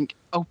 I think,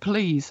 oh,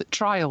 please,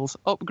 trials,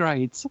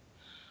 upgrades.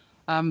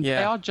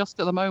 They are just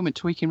at the moment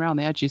tweaking around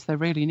the edges. They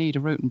really need a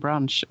root and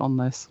branch on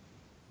this.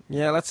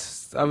 Yeah,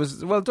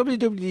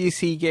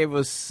 WWDC gave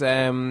us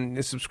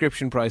the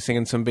subscription pricing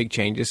and some big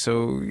changes,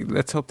 so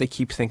let's hope they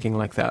keep thinking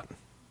like that.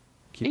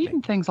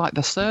 Even things like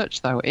the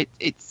search, though,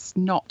 it's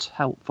not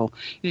helpful.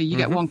 You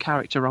get one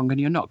character wrong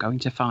and you're not going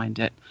to find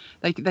it.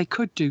 They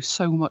could do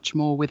so much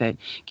more with it,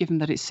 given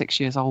that it's 6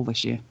 years old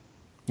this year.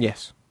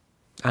 Yes,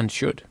 and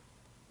should.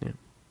 Yeah.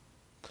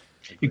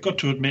 You've got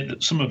to admit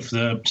that some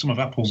of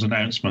Apple's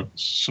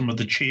announcements, some of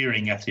the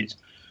cheering at it,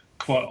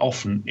 quite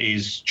often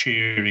is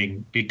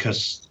cheering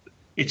because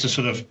it's a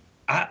sort of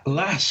at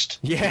last.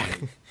 Yeah.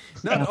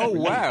 No. Oh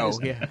wow.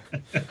 Yeah.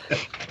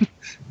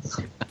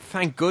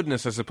 Thank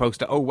goodness, as opposed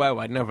to, oh wow,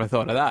 I'd never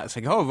thought of that. It's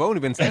like, oh, I've only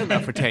been saying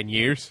that for 10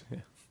 years.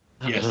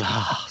 At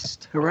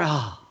last.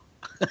 Hurrah.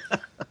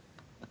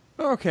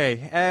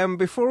 Okay,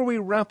 before we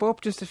wrap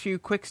up, just a few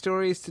quick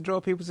stories to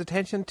draw people's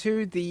attention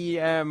to.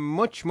 The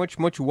much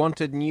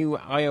wanted new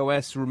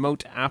iOS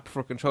remote app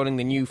for controlling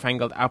the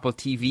newfangled Apple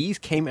TVs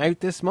came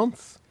out this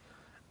month.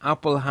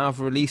 Apple have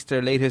released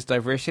their latest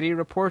diversity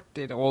report.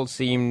 It all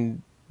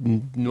seemed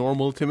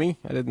normal to me.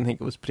 I didn't think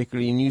it was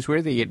particularly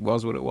newsworthy. It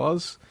was what it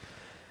was.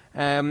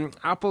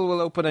 Apple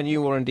will open a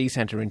new R&D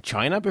center in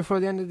China before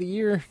the end of the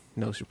year.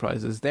 No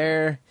surprises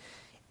there.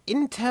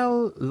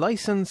 Intel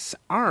license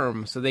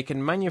ARM so they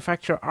can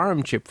manufacture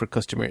ARM chip for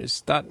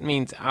customers. That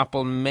means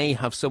Apple may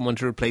have someone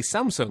to replace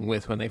Samsung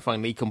with when they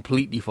finally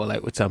completely fall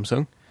out with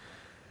Samsung.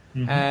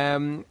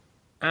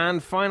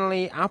 And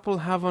finally, Apple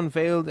have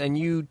unveiled a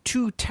new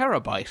 2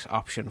 terabyte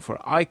option for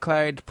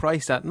iCloud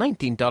priced at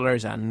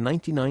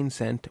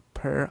 $19.99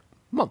 per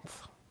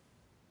month.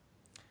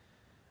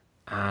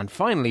 And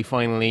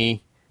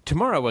finally,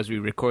 tomorrow as we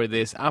record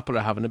this, Apple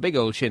are having a big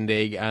old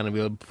shindig and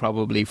we'll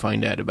probably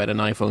find out about an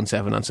iPhone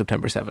 7 on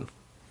September 7.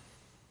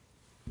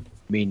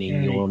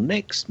 Meaning your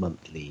next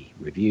monthly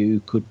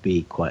review could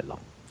be quite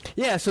long.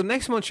 Yeah, so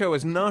next month's show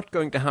is not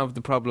going to have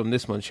the problem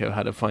this month's show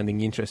had of finding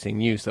interesting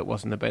news that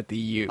wasn't about the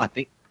EU. I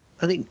think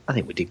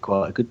we did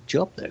quite a good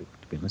job, though,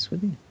 to be honest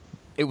with you.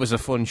 It was a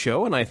fun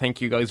show, and I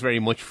thank you guys very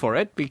much for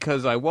it,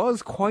 because I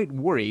was quite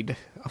worried.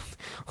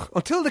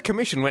 Until the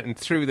Commission went and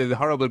threw the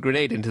horrible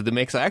grenade into the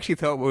mix, I actually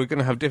thought we were going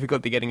to have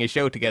difficulty getting a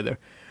show together.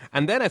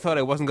 And then I thought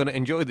I wasn't going to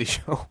enjoy the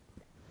show.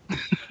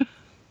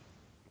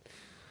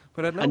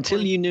 But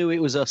until you knew it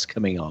was us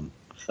coming on.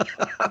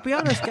 I'll be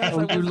honest, guys.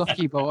 Oh, you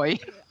lucky boy.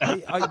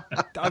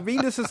 I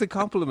mean this as a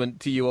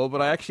compliment to you all,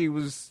 but I actually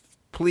was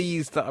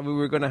pleased that we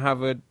were going to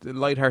have a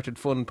light-hearted,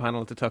 fun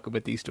panel to talk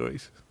about these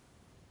stories.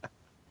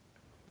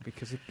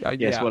 Because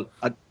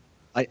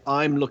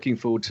I'm looking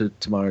forward to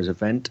tomorrow's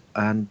event,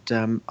 and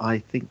I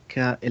think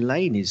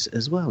Elaine is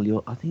as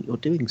well. I think you're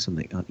doing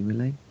something, aren't you,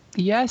 Elaine?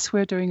 Yes,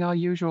 we're doing our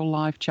usual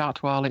live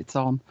chat while it's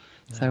on.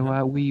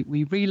 So we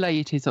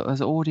relay it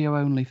as audio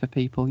only for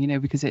people,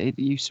 because it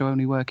used to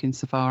only work in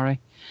Safari.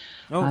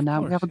 Oh, and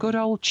we have a good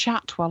old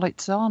chat while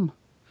it's on.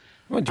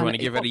 Well, do you want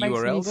to give it a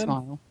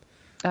URL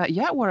then?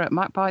 Yeah, we're at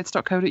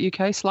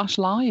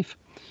macbytes.co.uk/live.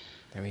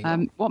 There we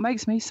go. What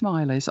makes me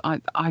smile is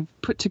I've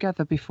put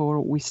together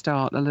before we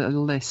start a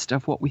little list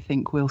of what we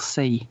think we'll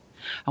see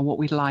and what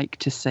we'd like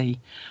to see.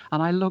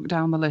 And I look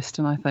down the list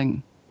and I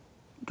think,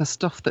 the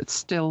stuff that's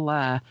still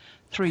there,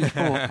 3,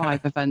 4,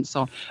 5 events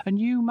on. A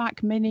new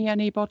Mac Mini,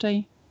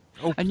 anybody?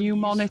 Oh, a new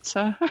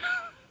monitor?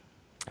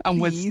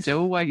 And we're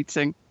still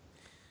waiting.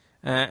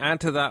 Add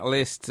to that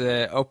list,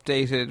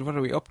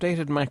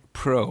 updated Mac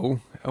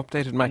Pro,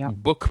 updated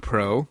MacBook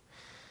Pro.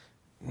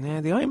 Yeah,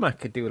 the iMac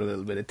could do with a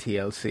little bit of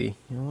TLC.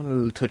 I want a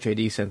little Touch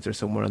ID sensor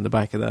somewhere on the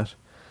back of that.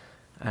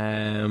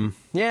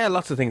 Yeah,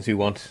 lots of things we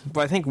want.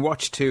 But I think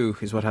Watch 2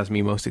 is what has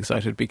me most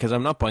excited, because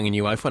I'm not buying a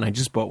new iPhone. I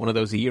just bought one of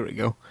those a year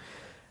ago.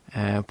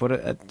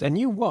 But a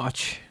new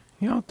watch,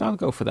 I'll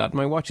go for that.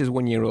 My watch is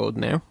 1 year old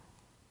now.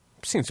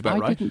 Seems about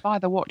right. I didn't buy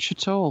the watch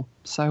at all,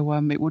 so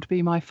it would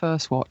be my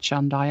first watch,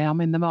 and I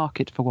am in the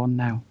market for one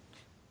now.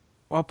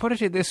 Well, I'll put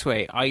it this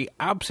way. I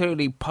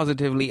absolutely,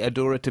 positively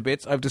adore it to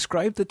bits. I've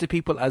described it to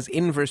people as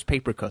inverse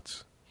paper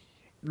cuts.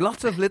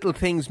 Lots of little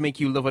things make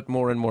you love it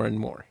more and more and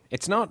more.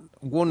 It's not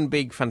one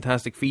big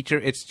fantastic feature,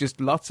 it's just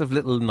lots of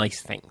little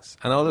nice things.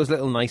 And all those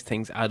little nice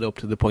things add up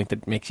to the point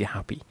that makes you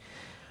happy.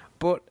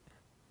 But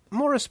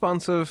more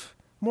responsive,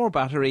 more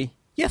battery,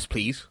 yes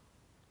please.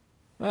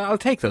 I'll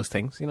take those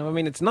things.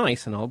 It's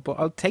nice and all, but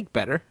I'll take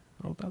better.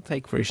 I'll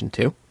take version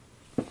 2.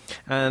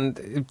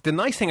 And the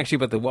nice thing actually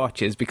about the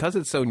watch is, because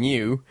it's so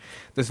new,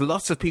 there's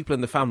lots of people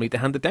in the family to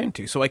hand it down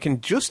to, so I can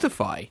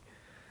justify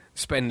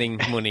spending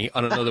money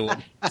on another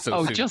one.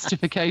 Soon.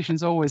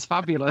 Justification's always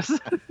fabulous.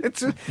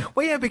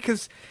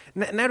 Because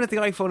now that the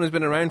iPhone has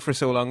been around for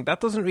so long,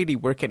 that doesn't really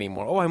work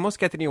anymore. Oh, I must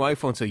get the new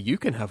iPhone so you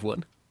can have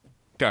one,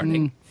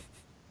 darling.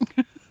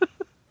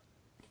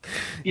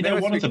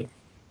 One of the...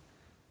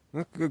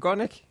 Go on,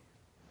 Nick.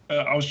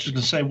 I was just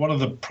going to say, one of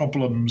the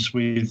problems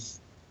with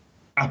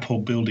Apple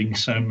building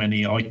so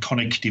many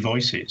iconic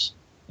devices,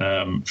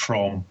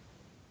 from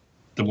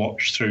the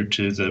watch through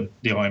to the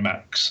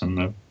iMacs,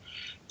 and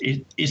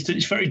is that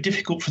it's very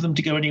difficult for them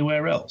to go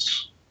anywhere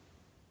else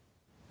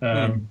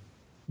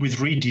with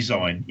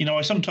redesign.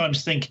 I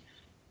sometimes think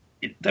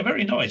they're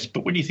very nice,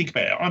 but when you think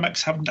about it,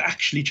 iMacs haven't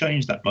actually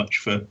changed that much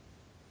for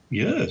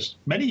years,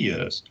 many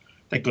years.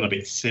 They've got a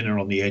bit thinner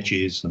on the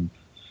edges,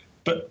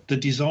 but the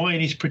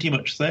design is pretty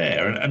much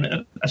there,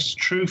 and that's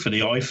true for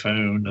the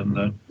iPhone.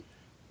 And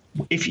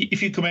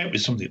if you come out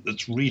with something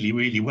that's really,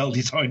 really well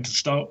designed to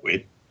start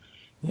with,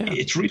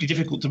 it's really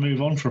difficult to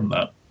move on from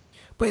that.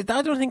 But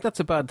I don't think that's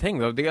a bad thing,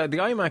 though. The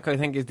iMac, I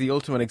think, is the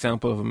ultimate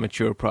example of a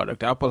mature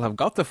product. Apple have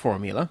got the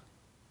formula.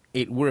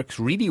 It works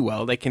really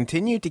well. They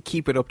continue to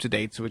keep it up to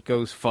date, so it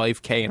goes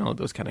 5K and all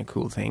those kind of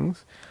cool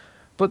things.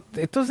 But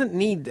it doesn't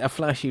need a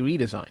flashy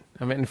redesign.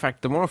 I mean, in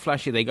fact, the more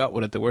flashy they got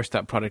with it, the worse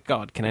that product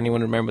got. Can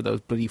anyone remember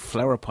those bloody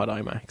flower pot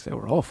iMacs? They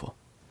were awful.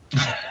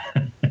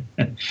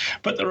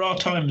 But there are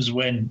times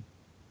when,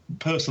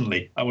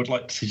 personally, I would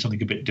like to see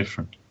something a bit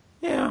different.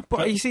 Yeah,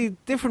 but you see,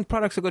 different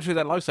products will go through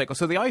that life cycle.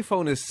 So the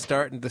iPhone is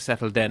starting to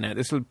settle down now.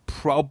 This will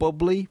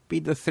probably be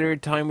the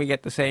third time we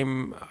get the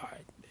same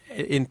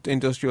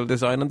industrial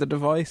design on the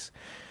device.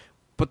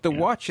 But the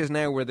watch is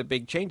now where the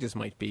big changes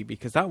might be,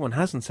 because that one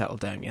hasn't settled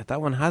down yet.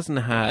 That one hasn't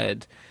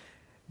had...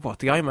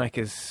 the iMac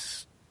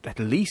is at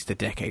least a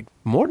decade.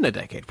 More than a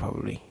decade,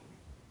 probably.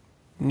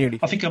 Nearly.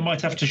 I think I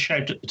might have to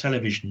shout at the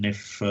television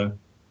if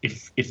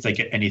they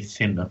get any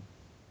thinner.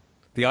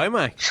 The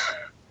iMac?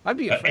 I'd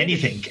be afraid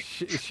anything.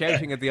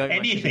 Shouting at the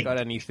iMac if it got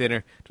any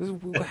thinner.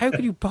 How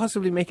could you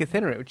possibly make it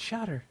thinner? It would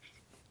shatter.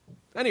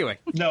 Anyway.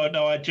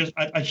 No, I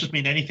just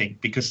mean anything,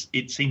 because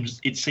it seems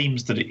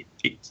that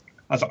it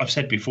as I've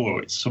said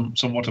before, it's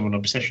somewhat of an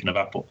obsession of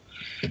Apple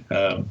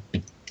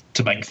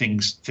to make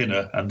things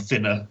thinner and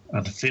thinner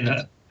and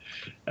thinner.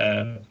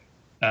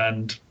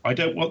 And I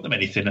don't want them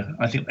any thinner.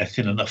 I think they're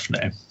thin enough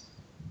now.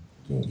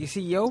 You see,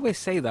 you always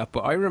say that,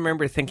 but I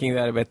remember thinking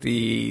that about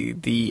the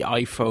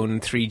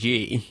iPhone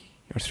 3G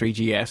or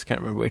 3GS, can't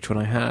remember which one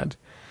I had.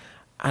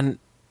 And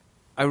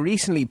I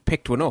recently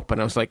picked one up and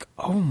I was like,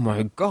 oh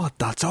my God,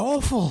 that's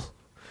awful.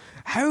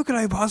 How could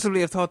I possibly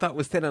have thought that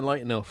was thin and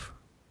light enough?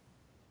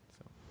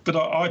 But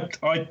I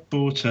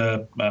bought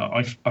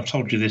I've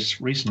told you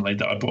this recently,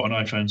 that I bought an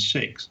iPhone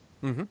 6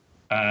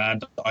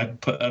 and I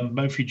put a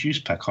Mophie juice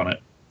pack on it.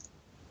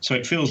 So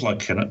it feels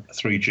like a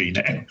 3G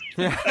now.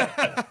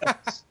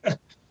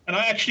 And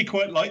I actually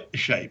quite like the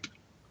shape.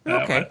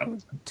 Okay. I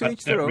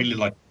don't really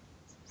like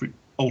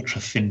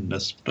ultra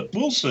thinness, but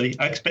we'll see.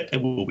 I expect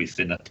it will be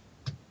thinner.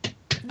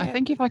 I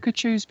think if I could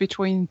choose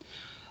between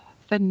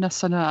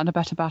thinness and a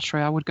better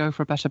battery, I would go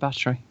for a better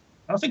battery.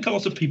 I think a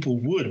lot of people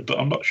would, but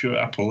I'm not sure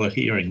Apple are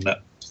hearing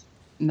that.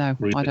 No,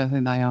 really. I don't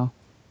think they are.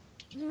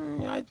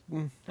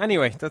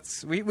 Anyway,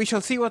 we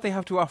shall see what they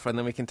have to offer, and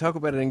then we can talk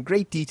about it in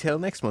great detail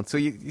next month. So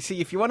you see,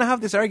 if you want to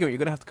have this argument, you're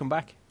going to have to come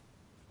back.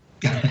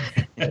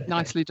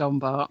 Nicely done,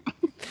 Bart.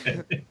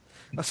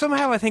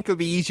 Somehow I think it'll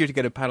be easier to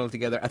get a panel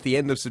together at the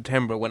end of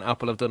September when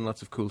Apple have done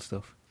lots of cool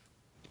stuff.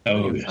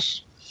 Oh,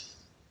 yes.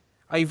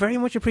 I very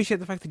much appreciate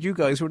the fact that you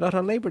guys were not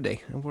on Labour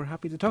Day and were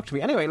happy to talk to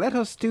me. Anyway, let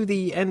us do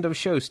the end of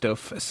show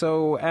stuff.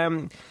 So,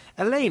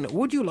 Elaine,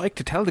 would you like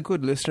to tell the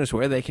good listeners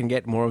where they can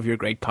get more of your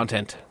great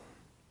content?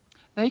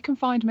 They can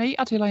find me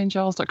at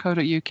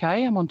elainegiles.co.uk.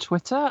 I'm on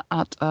Twitter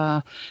at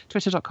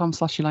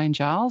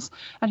twitter.com/ElaineGiles.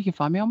 And you can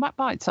find me on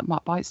MacBites at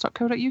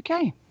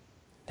macbites.co.uk.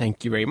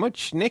 Thank you very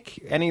much.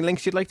 Nick, any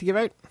links you'd like to give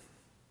out?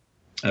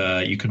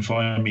 You can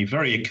find me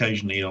very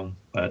occasionally on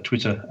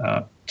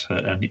Twitter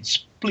and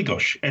it's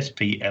Spligosh,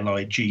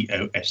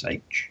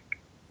 Spligosh.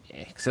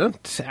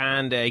 Excellent.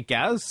 And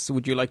Gaz,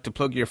 would you like to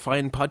plug your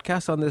fine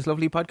podcast on this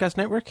lovely podcast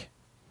network?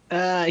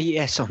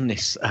 Yes, on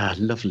this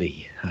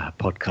lovely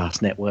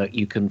podcast network,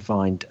 you can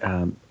find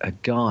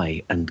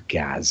Guy and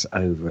Gaz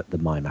over at the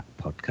MyMac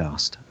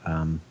podcast.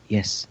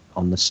 Yes,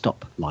 on the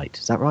Stoplight.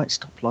 Is that right?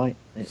 Stoplight?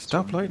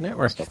 Stoplight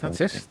Network.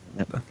 That's it.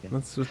 Network, yeah.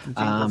 That's what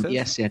the says.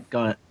 Yes, yeah.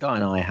 Guy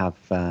and I have,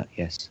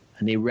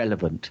 an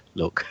irrelevant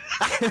look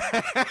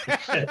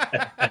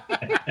at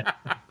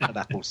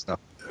Apple stuff.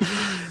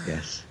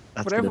 Yes.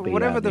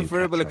 Whatever the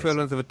verbal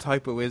equivalent of a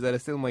typo is, that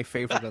is still my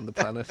favourite on the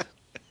planet.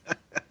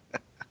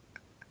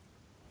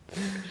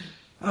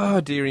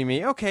 Oh, dearie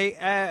me.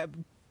 Okay,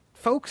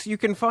 folks, you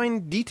can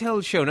find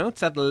detailed show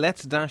notes at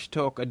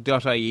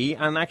lets-talk.ie,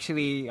 and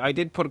actually I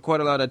did put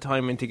quite a lot of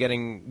time into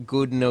getting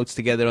good notes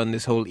together on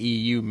this whole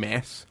EU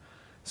mess.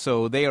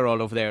 So they are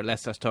all over there at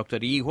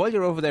lets-talk.ie. While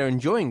you're over there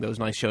enjoying those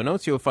nice show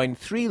notes, you'll find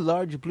 3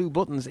 large blue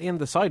buttons in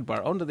the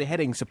sidebar under the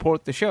heading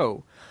Support the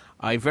Show.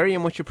 I very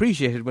much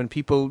appreciate it when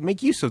people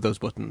make use of those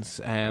buttons.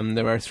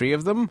 There are 3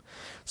 of them.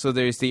 So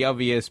there's the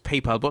obvious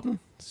PayPal button,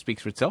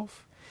 speaks for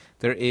itself.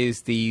 There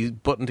is the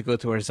button to go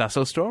to our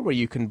Zasso store where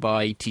you can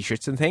buy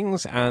T-shirts and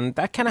things, and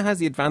that kind of has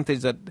the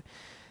advantage that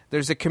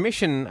there's a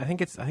commission. I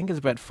think it's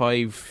about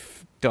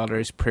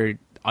 $5 per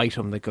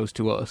item that goes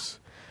to us.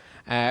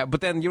 But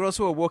then you're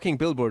also a walking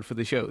billboard for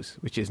the shows,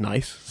 which is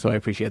nice. So I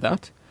appreciate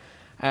that.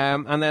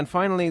 And then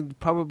finally,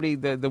 probably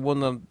the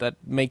one that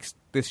makes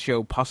this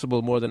show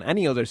possible more than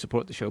any other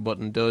support the show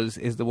button does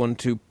is the one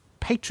to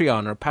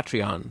Patreon or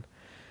Patreon.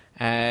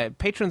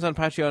 Patrons on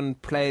Patreon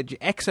pledge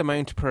X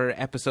amount per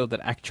episode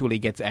that actually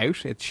gets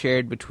out. It's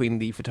shared between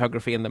the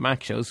photography and the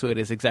Mac show, so it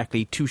is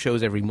exactly 2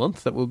 shows every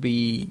month that will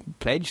be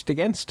pledged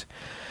against.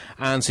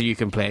 And so you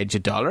can pledge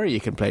 $1, you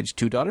can pledge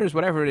 $2,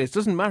 whatever it is.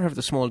 Doesn't matter if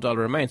the small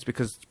dollar amounts,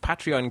 because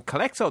Patreon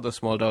collects all the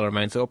small dollar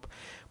amounts up,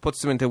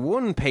 puts them into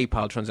one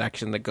PayPal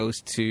transaction that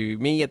goes to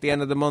me at the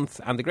end of the month.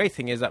 And the great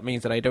thing is that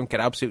means that I don't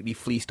get absolutely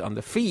fleeced on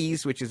the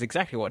fees, which is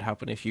exactly what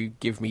happened if you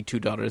give me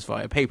 $2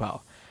 via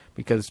PayPal.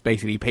 Because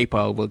basically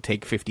PayPal will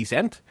take 50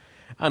 cents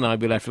and I'll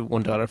be left with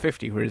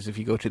 $1.50. Whereas if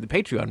you go to the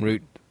Patreon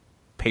route,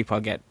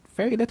 PayPal get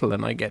very little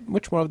and I get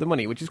much more of the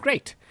money, which is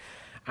great.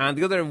 And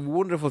the other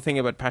wonderful thing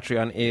about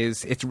Patreon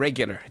is it's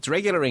regular. It's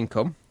regular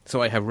income.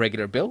 So I have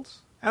regular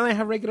bills and I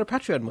have regular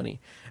Patreon money.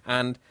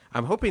 And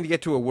I'm hoping to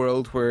get to a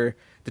world where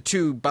the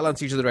two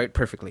balance each other out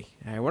perfectly.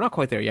 We're not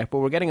quite there yet, but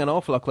we're getting an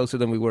awful lot closer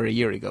than we were a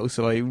year ago.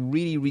 So I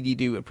really, really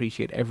do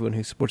appreciate everyone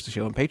who supports the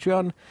show on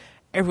Patreon.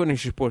 Everyone who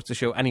supports the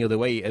show any other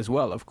way as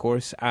well, of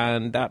course,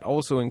 and that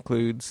also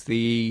includes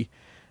the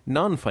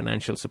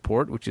non-financial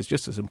support, which is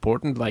just as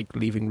important, like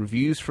leaving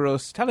reviews for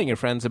us, telling your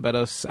friends about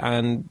us,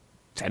 and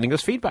sending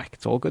us feedback.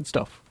 It's all good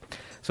stuff.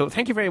 So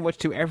thank you very much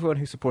to everyone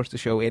who supports the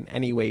show in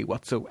any way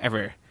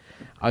whatsoever.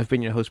 I've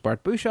been your host,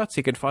 Bart Busschots.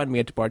 You can find me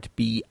at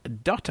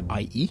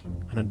bartb.ie,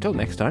 and until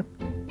next time,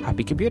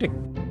 happy computing.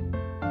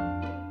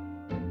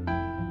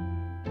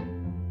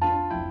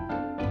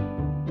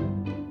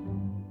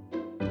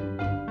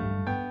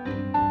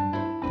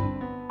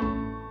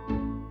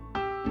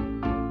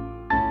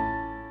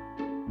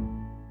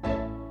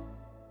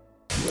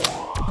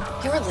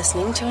 You're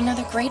listening to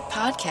another great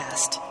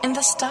podcast in the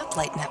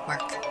Stoplight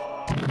Network.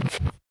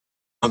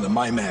 On the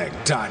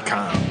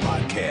MyMac.com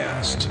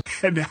podcast.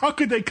 And how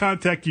could they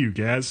contact you,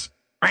 Gaz?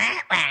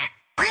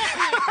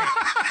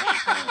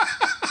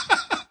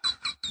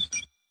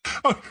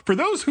 Oh, for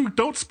those who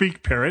don't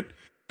speak parrot,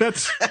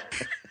 that's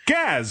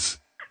Gaz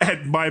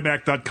at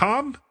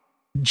MyMac.com,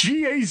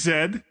 Gaz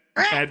at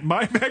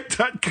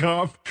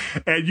MyMac.com,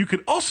 and you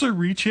can also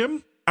reach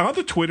him on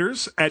the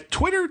Twitters at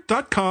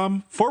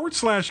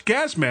twitter.com/Gazmaz,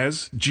 Gaz,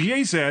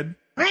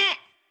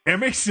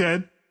 MAZ,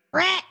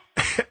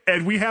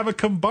 and we have a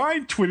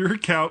combined Twitter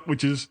account,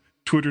 which is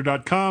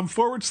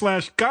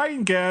twitter.com/Guy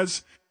and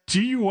Gaz,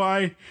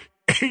 GUIANDGAZ.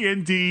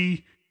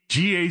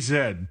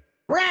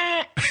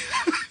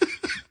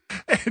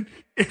 And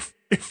if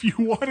you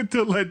wanted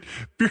to let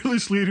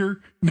Fearless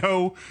Leader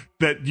know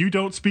that you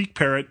don't speak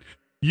parrot,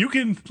 you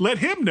can let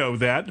him know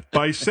that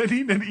by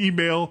sending an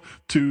email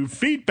to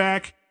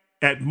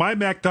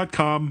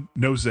feedback@mymac.com,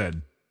 no Z.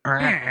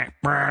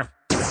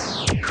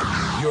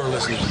 You're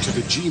listening to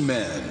the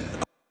G-Men